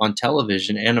live on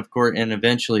television, and of course, and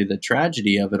eventually the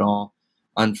tragedy of it all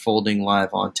unfolding live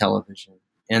on television.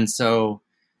 And so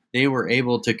they were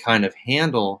able to kind of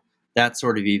handle that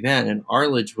sort of event. And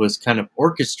Arledge was kind of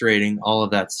orchestrating all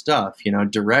of that stuff,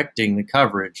 directing the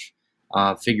coverage,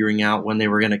 figuring out when they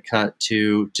were going to cut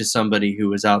to somebody who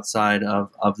was outside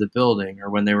of the building, or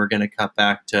when they were going to cut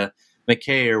back to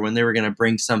McKay, or when they were going to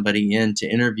bring somebody in to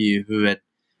interview who had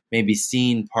maybe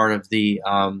seen part of the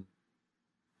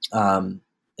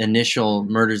initial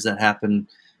murders that happened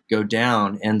go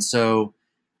down. And so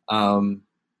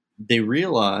they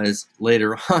realized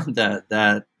later on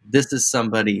that this is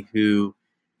somebody who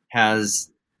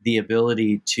has the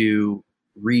ability to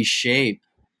reshape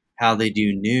how they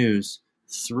do news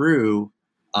through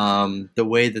the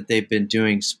way that they've been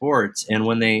doing sports. And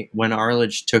when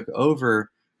Arledge took over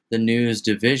the news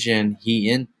division,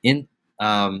 he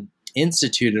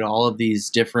instituted all of these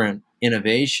different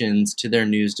innovations to their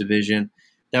news division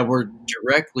that were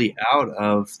directly out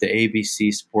of the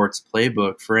ABC Sports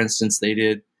playbook. For instance, they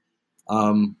did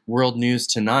World News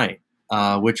Tonight,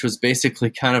 which was basically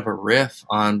kind of a riff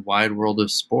on Wide World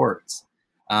of Sports.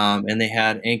 And they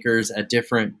had anchors at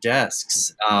different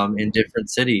desks in different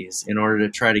cities in order to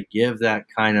try to give that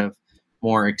kind of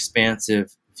more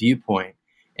expansive viewpoint.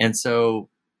 And so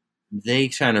they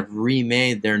kind of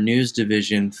remade their news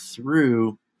division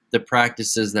through the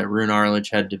practices that Rune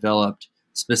Arledge had developed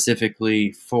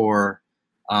specifically for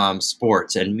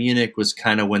sports. And Munich was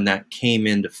kind of when that came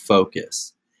into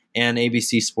focus. And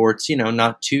ABC Sports,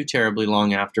 not too terribly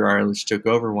long after Arledge took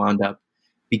over, wound up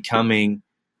becoming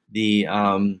the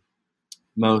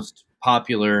most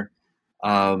popular,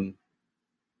 ABC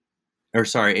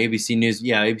News.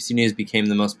 Yeah, ABC News became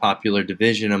the most popular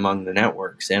division among the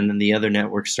networks. And then the other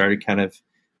networks started kind of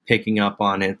picking up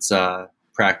on its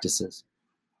practices.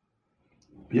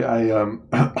 Yeah,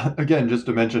 again, just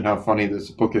to mention how funny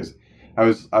this book is, I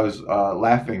was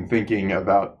laughing thinking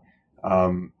about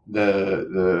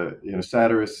the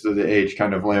satirists of the age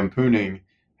kind of lampooning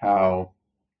how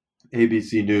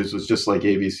ABC News was just like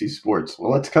ABC Sports.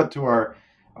 Well, let's cut to our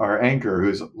anchor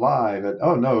who's live, and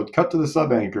oh no, cut to the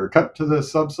sub anchor, cut to the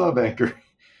sub anchor,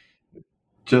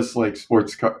 just like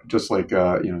sports,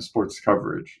 sports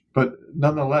coverage. But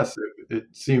nonetheless, it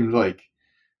seemed like.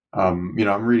 I'm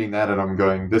reading that and I'm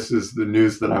going, this is the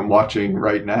news that I'm watching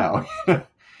right now.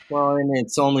 Well, and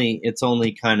it's only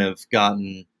kind of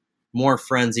gotten more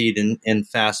frenzied and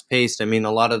fast paced. I mean,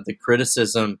 a lot of the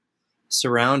criticism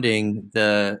surrounding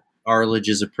the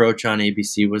Arledge's approach on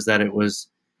ABC was that it was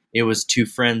too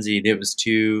frenzied. It was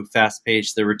too fast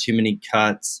paced. There were too many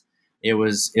cuts. It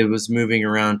was moving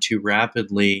around too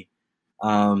rapidly.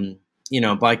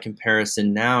 By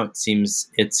comparison now, it seems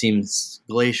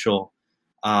glacial.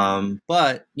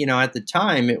 But at the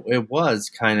time it was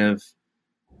kind of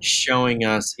showing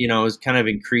us, it was kind of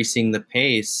increasing the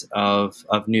pace of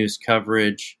news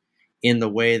coverage in the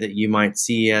way that you might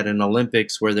see at an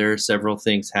Olympics, where there are several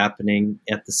things happening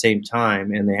at the same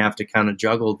time and they have to kind of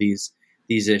juggle these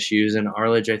issues. And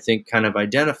Arledge, I think, kind of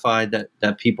identified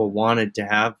that people wanted to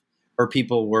have, or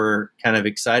people were kind of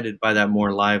excited by that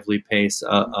more lively pace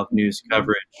of news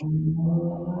coverage.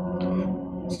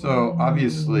 So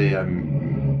obviously,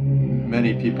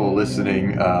 many people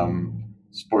listening,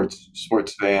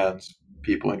 sports fans,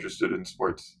 people interested in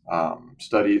sports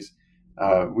studies,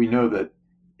 we know that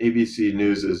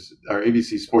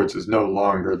ABC Sports is no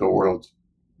longer the world's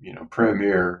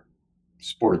premier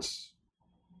sports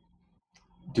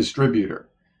distributor.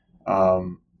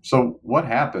 So what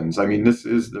happens? I mean, this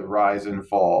is the rise and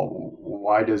fall.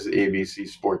 Why does ABC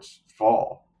Sports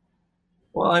fall?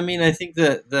 Well, I mean, I think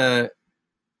that the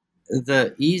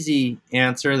easy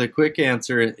answer, the quick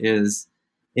answer is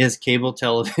cable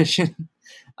television.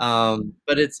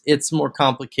 But it's more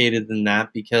complicated than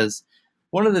that, because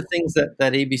one of the things that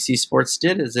ABC Sports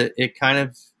did is it kind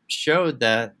of showed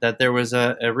that there was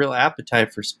a real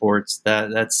appetite for sports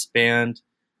that spanned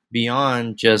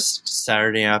beyond just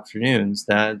Saturday afternoons,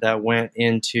 that went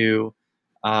into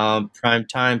prime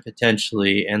time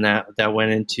potentially, and that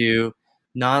went into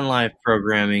non-live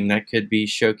programming that could be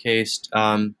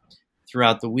showcased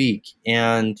throughout the week.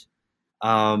 And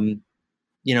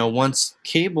once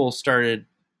cable started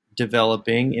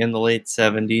developing in the late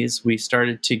 70s, we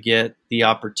started to get the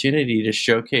opportunity to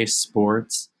showcase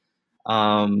sports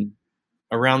around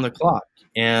the clock.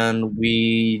 And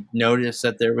we noticed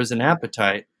that there was an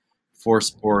appetite for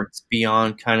sports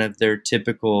beyond kind of their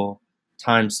typical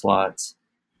time slots.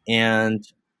 And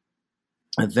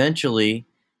eventually,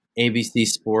 ABC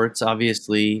Sports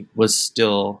obviously was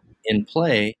still in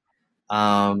play,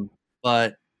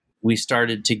 but we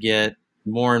started to get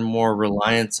more and more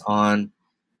reliance on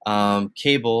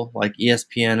cable, like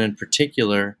ESPN in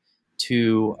particular,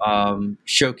 to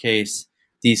showcase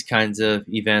these kinds of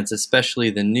events, especially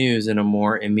the news, in a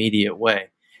more immediate way.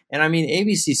 And I mean,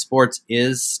 ABC Sports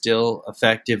is still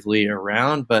effectively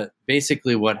around, but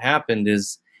basically what happened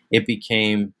is it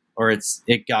became, or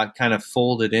it got kind of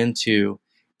folded into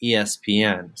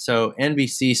ESPN. So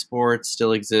NBC Sports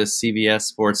still exists, CBS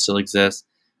Sports still exists,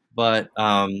 but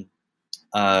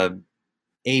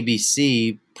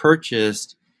ABC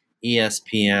purchased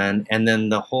ESPN, and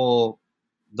then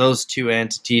those two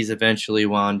entities eventually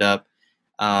wound up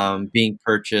being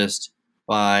purchased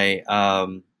by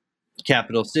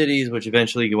Capital Cities, which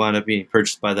eventually wound up being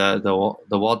purchased by the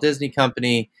Walt Disney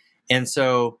Company. And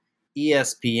so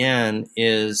ESPN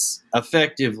is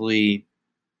effectively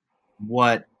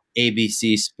what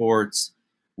ABC Sports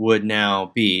would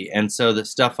now be. And so the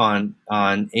stuff on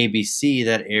ABC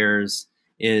that airs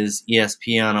is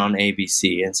ESPN on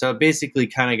ABC. And so it basically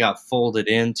kind of got folded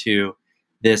into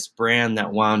this brand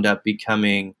that wound up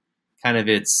becoming kind of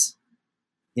its,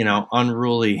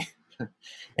 unruly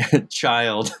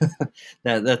child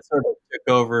that sort of took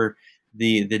over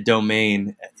the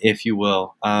domain, if you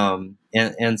will.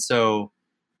 So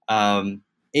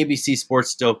ABC Sports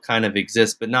still kind of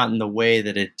exists, but not in the way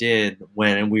that it did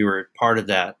when we were part of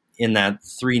that in that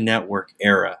 3-network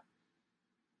era.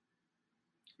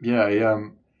 Yeah.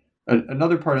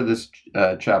 Another part of this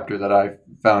chapter that I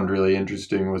found really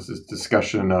interesting was this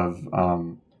discussion of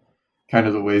kind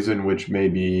of the ways in which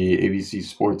maybe ABC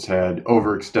Sports had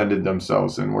overextended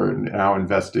themselves and were now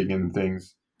investing in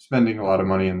things, spending a lot of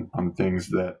money on things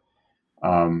that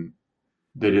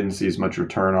they didn't see as much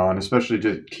return on, especially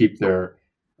to keep their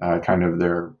kind of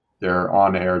their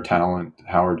on-air talent,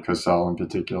 Howard Cosell in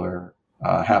particular,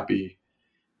 happy.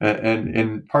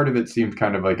 And part of it seemed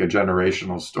kind of like a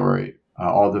generational story.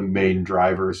 All the main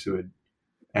drivers who had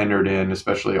entered in,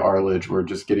 especially Arledge, were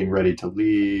just getting ready to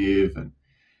leave, and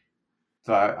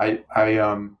so I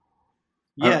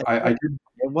did.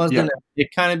 It wasn't. Yeah.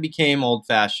 It kind of became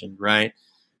old-fashioned, right?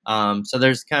 So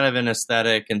there's kind of an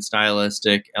aesthetic and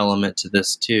stylistic element to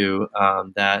this too.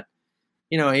 That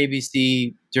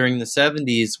ABC during the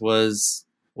 70s was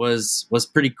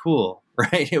pretty cool,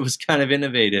 right? It was kind of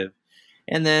innovative.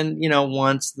 And then,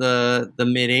 once the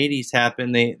mid 80s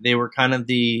happened, they were kind of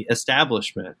the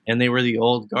establishment, and they were the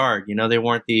old guard. They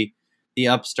weren't the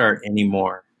upstart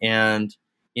anymore. And,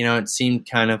 it seemed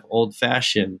kind of old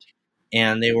fashioned,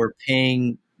 and they were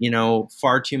paying,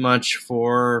 far too much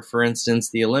for instance,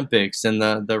 the Olympics, and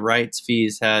the rights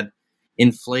fees had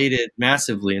inflated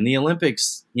massively. And the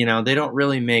Olympics, they don't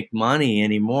really make money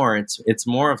anymore. It's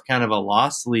more of kind of a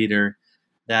loss leader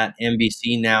that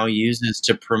NBC now uses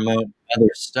to promote other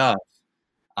stuff.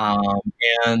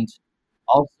 And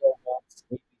also, once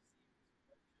ABC was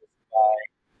purchased by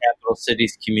Capital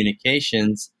Cities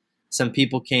Communications, some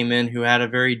people came in who had a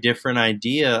very different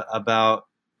idea about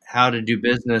how to do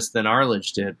business than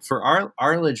Arledge did. For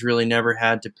Arledge really never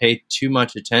had to pay too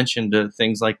much attention to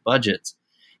things like budgets.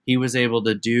 He was able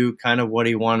to do kind of what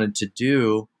he wanted to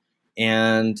do,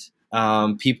 and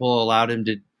people allowed him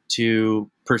to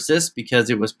persist because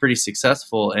it was pretty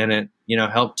successful, and it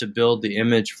helped to build the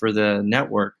image for the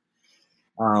network.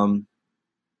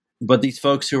 But these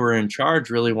folks who were in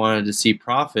charge really wanted to see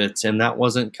profits, and that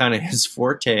wasn't kind of his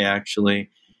forte,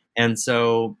 actually. And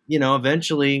so,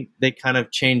 eventually they kind of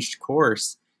changed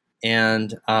course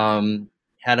and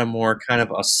had a more kind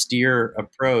of austere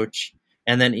approach.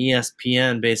 And then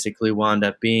ESPN basically wound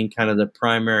up being kind of the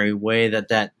primary way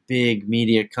that big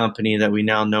media company that we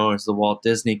now know as the Walt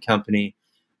Disney Company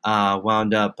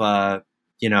wound up,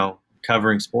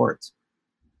 covering sports.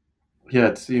 Yeah,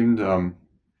 it seemed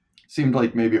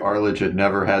like maybe Arledge had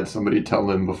never had somebody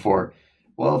tell him before,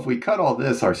 well, if we cut all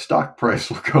this, our stock price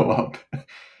will go up.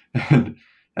 And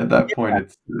at that point,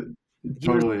 it's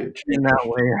totally in that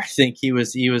way. I think he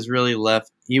was really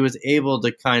left. He was able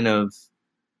to kind of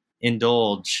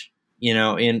indulge,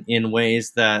 in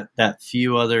ways that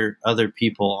few other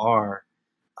people are,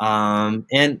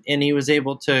 and he was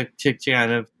able to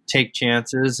kind of take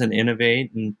chances and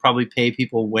innovate and probably pay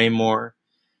people way more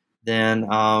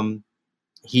than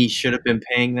he should have been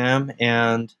paying them,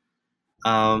 and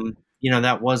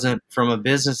that wasn't from a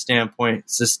business standpoint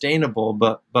sustainable,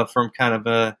 but from kind of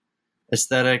a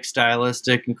aesthetic,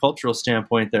 stylistic, and cultural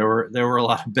standpoint, there were a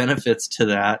lot of benefits to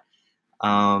that.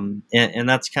 And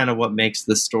that's kind of what makes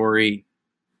the story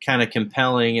kind of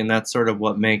compelling, and that's sort of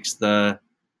what makes the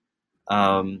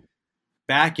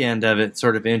back end of it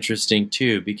sort of interesting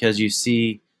too, because you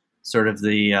see sort of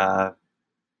the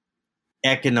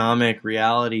economic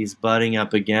realities butting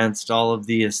up against all of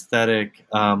the aesthetic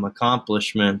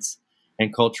accomplishments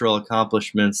and cultural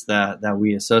accomplishments that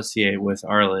we associate with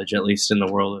Arledge, at least in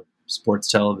the world of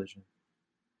sports television.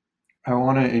 I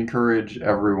want to encourage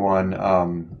everyone.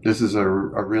 This is a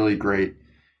really great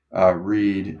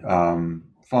read,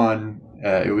 fun.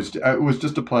 It was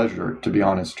just a pleasure, to be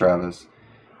honest, Travis,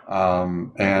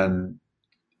 and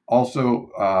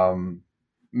also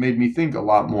made me think a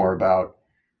lot more about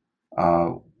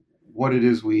what it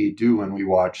is we do when we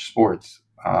watch sports,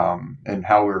 and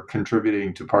how we're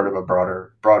contributing to part of a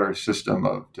broader system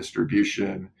of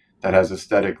distribution that has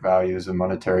aesthetic values and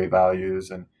monetary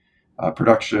values and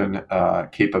production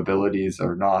capabilities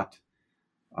or not.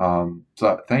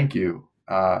 So thank you.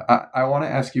 I want to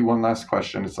ask you one last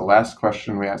question. It's the last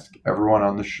question we ask everyone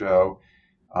on the show,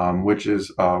 which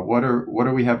is what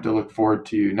do we have to look forward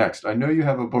to next? I know you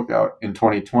have a book out in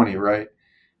 2020, right?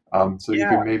 So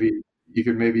Yeah. you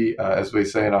could maybe, as we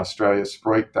say in Australia,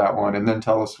 sproik that one, and then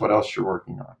tell us what else you're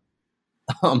working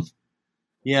on.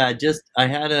 Yeah, I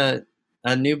had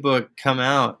a new book come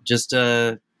out just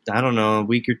I don't know,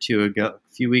 a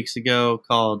few weeks ago,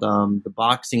 called The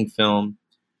Boxing Film: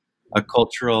 A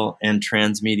Cultural and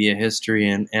Transmedia History,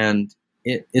 and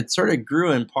it sort of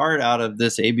grew in part out of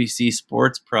this ABC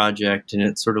Sports project, and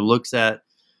it sort of looks at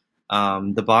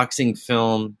the boxing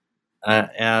film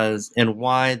as and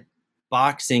why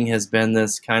boxing has been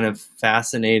this kind of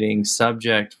fascinating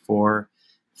subject for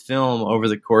film over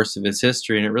the course of its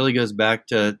history. And it really goes back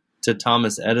to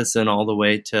Thomas Edison all the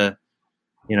way to,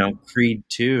 Creed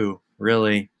 2,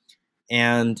 really.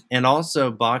 And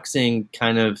also boxing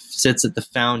kind of sits at the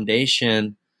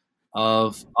foundation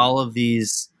of all of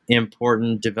these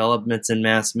important developments in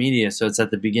mass media. So it's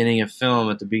at the beginning of film,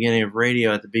 at the beginning of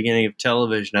radio, at the beginning of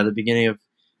television, at the beginning of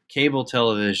cable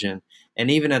television, and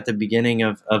even at the beginning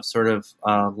of sort of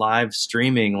live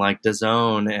streaming like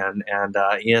DAZN and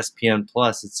ESPN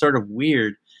Plus. It's sort of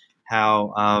weird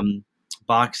how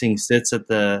boxing sits at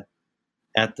the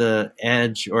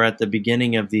edge or at the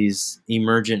beginning of these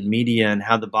emergent media, and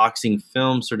how the boxing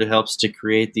film sort of helps to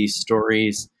create these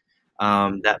stories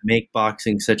that make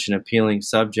boxing such an appealing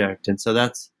subject. And so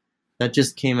that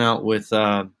just came out with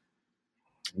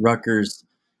Rutgers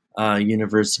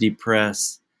University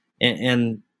Press,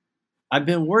 and I've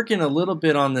been working a little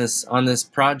bit on this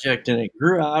project, and it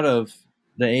grew out of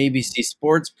the ABC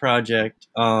Sports project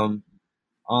on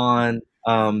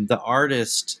the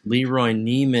artist Leroy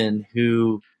Neiman,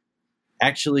 who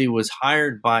actually was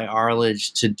hired by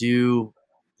Arledge to do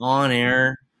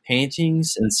on-air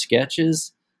paintings and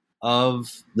sketches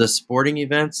of the sporting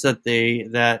events that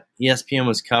ESPN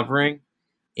was covering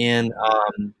in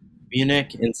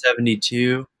Munich in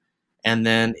 '72, and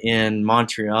then in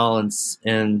Montreal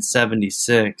in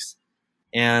 '76.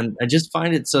 And I just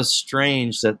find it so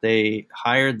strange that they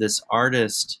hired this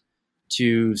artist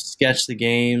to sketch the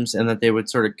games, and that they would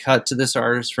sort of cut to this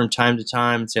artist from time to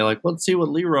time and say, like, let's see what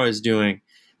Leroy's doing.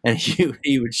 And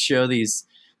he would show these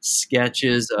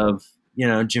sketches of,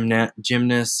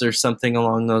 gymnasts or something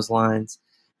along those lines.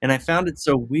 And I found it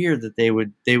so weird that they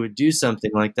would do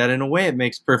something like that. In a way, it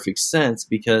makes perfect sense,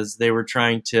 because they were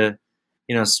trying to,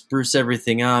 spruce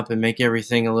everything up and make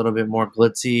everything a little bit more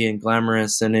glitzy and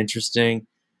glamorous and interesting.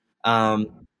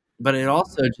 But it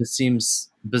also just seems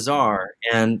bizarre.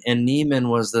 And Neiman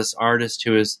was this artist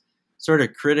who is sort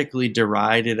of critically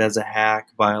derided as a hack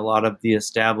by a lot of the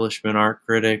establishment art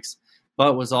critics,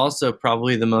 but was also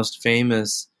probably the most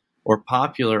famous or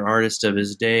popular artist of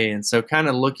his day. And so kind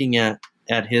of looking at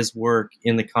his work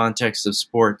in the context of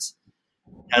sports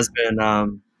has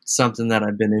been something that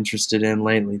I've been interested in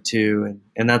lately too.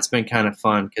 And that's been kind of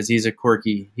fun, because he's a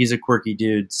quirky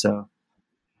dude. So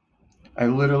I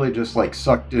literally just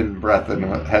sucked in breath and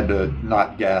had to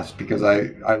not gasp, because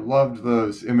I loved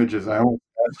those images. I almost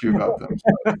asked you about them.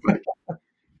 So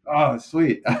oh,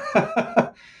 sweet.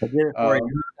 I did it for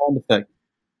you. Sound effect.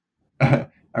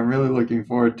 I'm really looking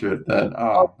forward to it then.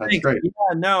 Oh, that's thanks. great.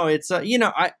 Yeah, no, it's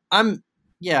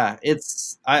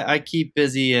I keep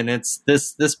busy, and it's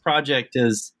this project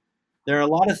is, there are a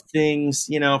lot of things,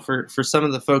 for some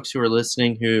of the folks who are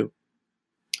listening who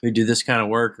do this kind of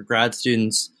work, or grad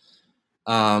students,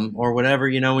 or whatever,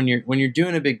 when you're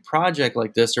doing a big project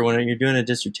like this, or when you're doing a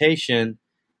dissertation,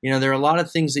 there are a lot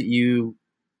of things that you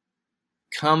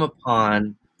come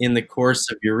upon in the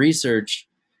course of your research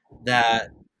that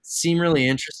seem really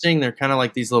interesting. They're kind of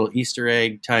like these little Easter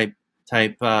egg type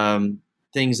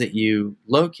things that you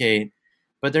locate,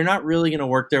 but they're not really going to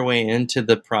work their way into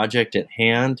the project at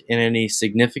hand in any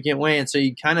significant way. And so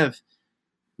you kind of,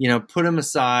 put them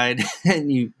aside,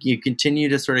 and you continue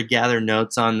to sort of gather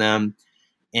notes on them.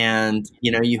 And,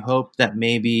 you hope that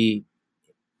maybe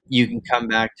you can come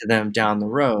back to them down the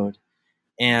road.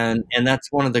 And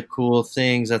that's one of the cool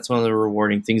things. That's one of the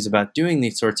rewarding things about doing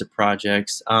these sorts of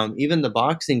projects. Even the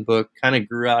boxing book kind of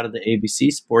grew out of the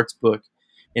ABC Sports book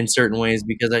in certain ways,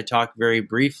 because I talked very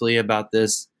briefly about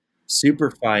this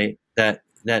super fight that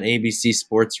ABC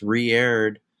Sports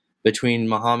re-aired between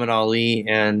Muhammad Ali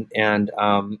and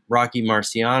Rocky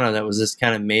Marciano. That was this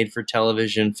kind of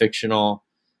made-for-television fictional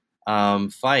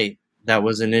fight that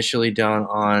was initially done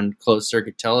on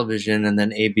closed-circuit television, and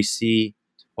then ABC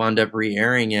wound up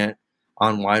re-airing it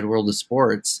on Wide World of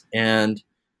Sports. And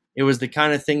it was the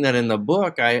kind of thing that in the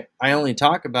book I only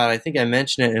talk about. I think I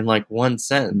mention it in like one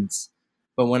sentence.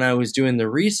 But when I was doing the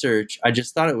research, I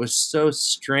just thought it was so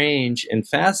strange and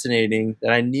fascinating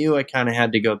that I knew I kind of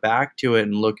had to go back to it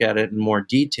and look at it in more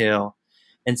detail.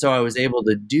 And so I was able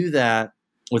to do that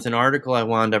with an article I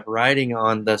wound up writing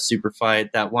on the super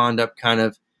fight that wound up kind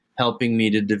of helping me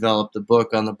to develop the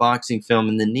book on the boxing film.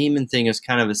 And the Neiman thing is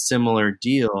kind of a similar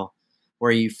deal,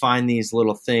 where you find these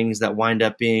little things that wind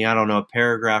up being, I don't know, a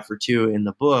paragraph or two in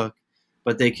the book,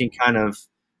 but they can kind of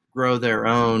grow their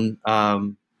own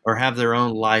or have their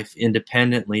own life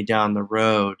independently down the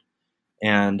road.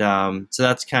 And so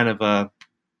that's kind of a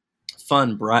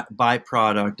fun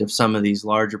byproduct of some of these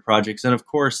larger projects. And of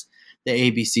course,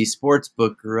 the ABC Sports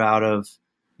book grew out of,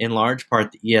 in large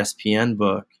part, the ESPN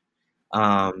book.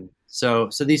 So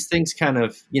these things kind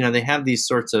of, they have these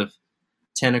sorts of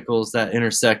tentacles that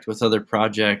intersect with other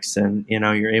projects, and,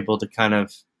 you're able to kind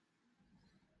of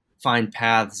find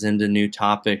paths into new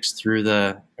topics through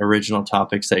the original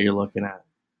topics that you're looking at.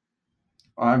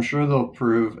 I'm sure they'll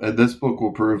prove, this book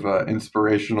will prove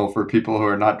inspirational for people who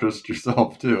are not just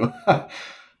yourself too.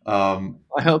 I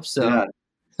hope so.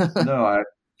 Yeah. No,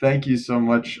 thank you so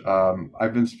much.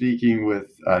 I've been speaking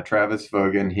with Travis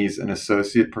Vogan. He's an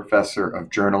associate professor of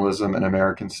journalism and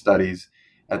American studies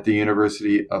at the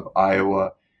University of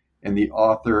Iowa and the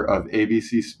author of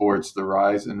ABC Sports, The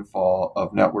Rise and Fall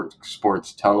of Network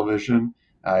Sports Television.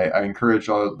 I encourage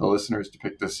all the listeners to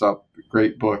pick this up.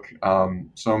 Great book.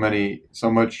 So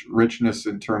much richness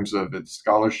in terms of its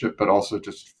scholarship, but also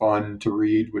just fun to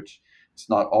read, which is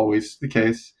not always the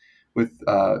case with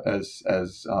as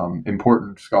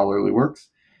important scholarly works.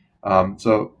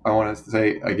 So I want to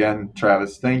say again,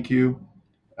 Travis, thank you.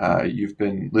 You've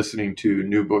been listening to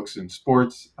New Books in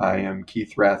Sports. I am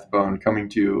Keith Rathbone, coming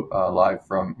to you live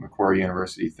from Macquarie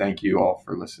University. Thank you all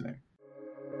for listening.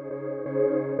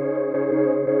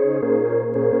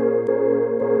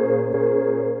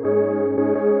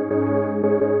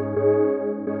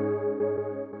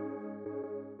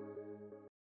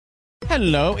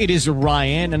 Hello, it is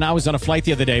Ryan, and I was on a flight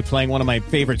the other day playing one of my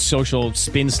favorite social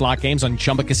spin slot games on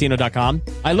ChumbaCasino.com.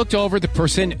 I looked over at the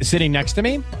person sitting next to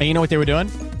me, and you know what they were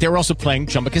doing? They were also playing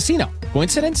Chumba Casino.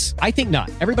 Coincidence? I think not.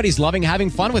 Everybody's loving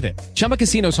having fun with it. Chumba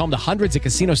Casino is home to hundreds of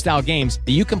casino-style games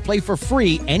that you can play for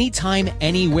free anytime,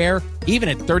 anywhere, even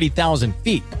at 30,000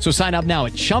 feet. So sign up now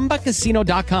at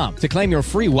ChumbaCasino.com to claim your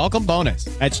free welcome bonus.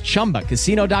 That's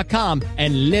ChumbaCasino.com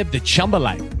and live the Chumba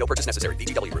life. No purchase necessary.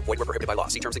 VGW. Void where prohibited by law.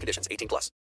 See terms and conditions. 18+.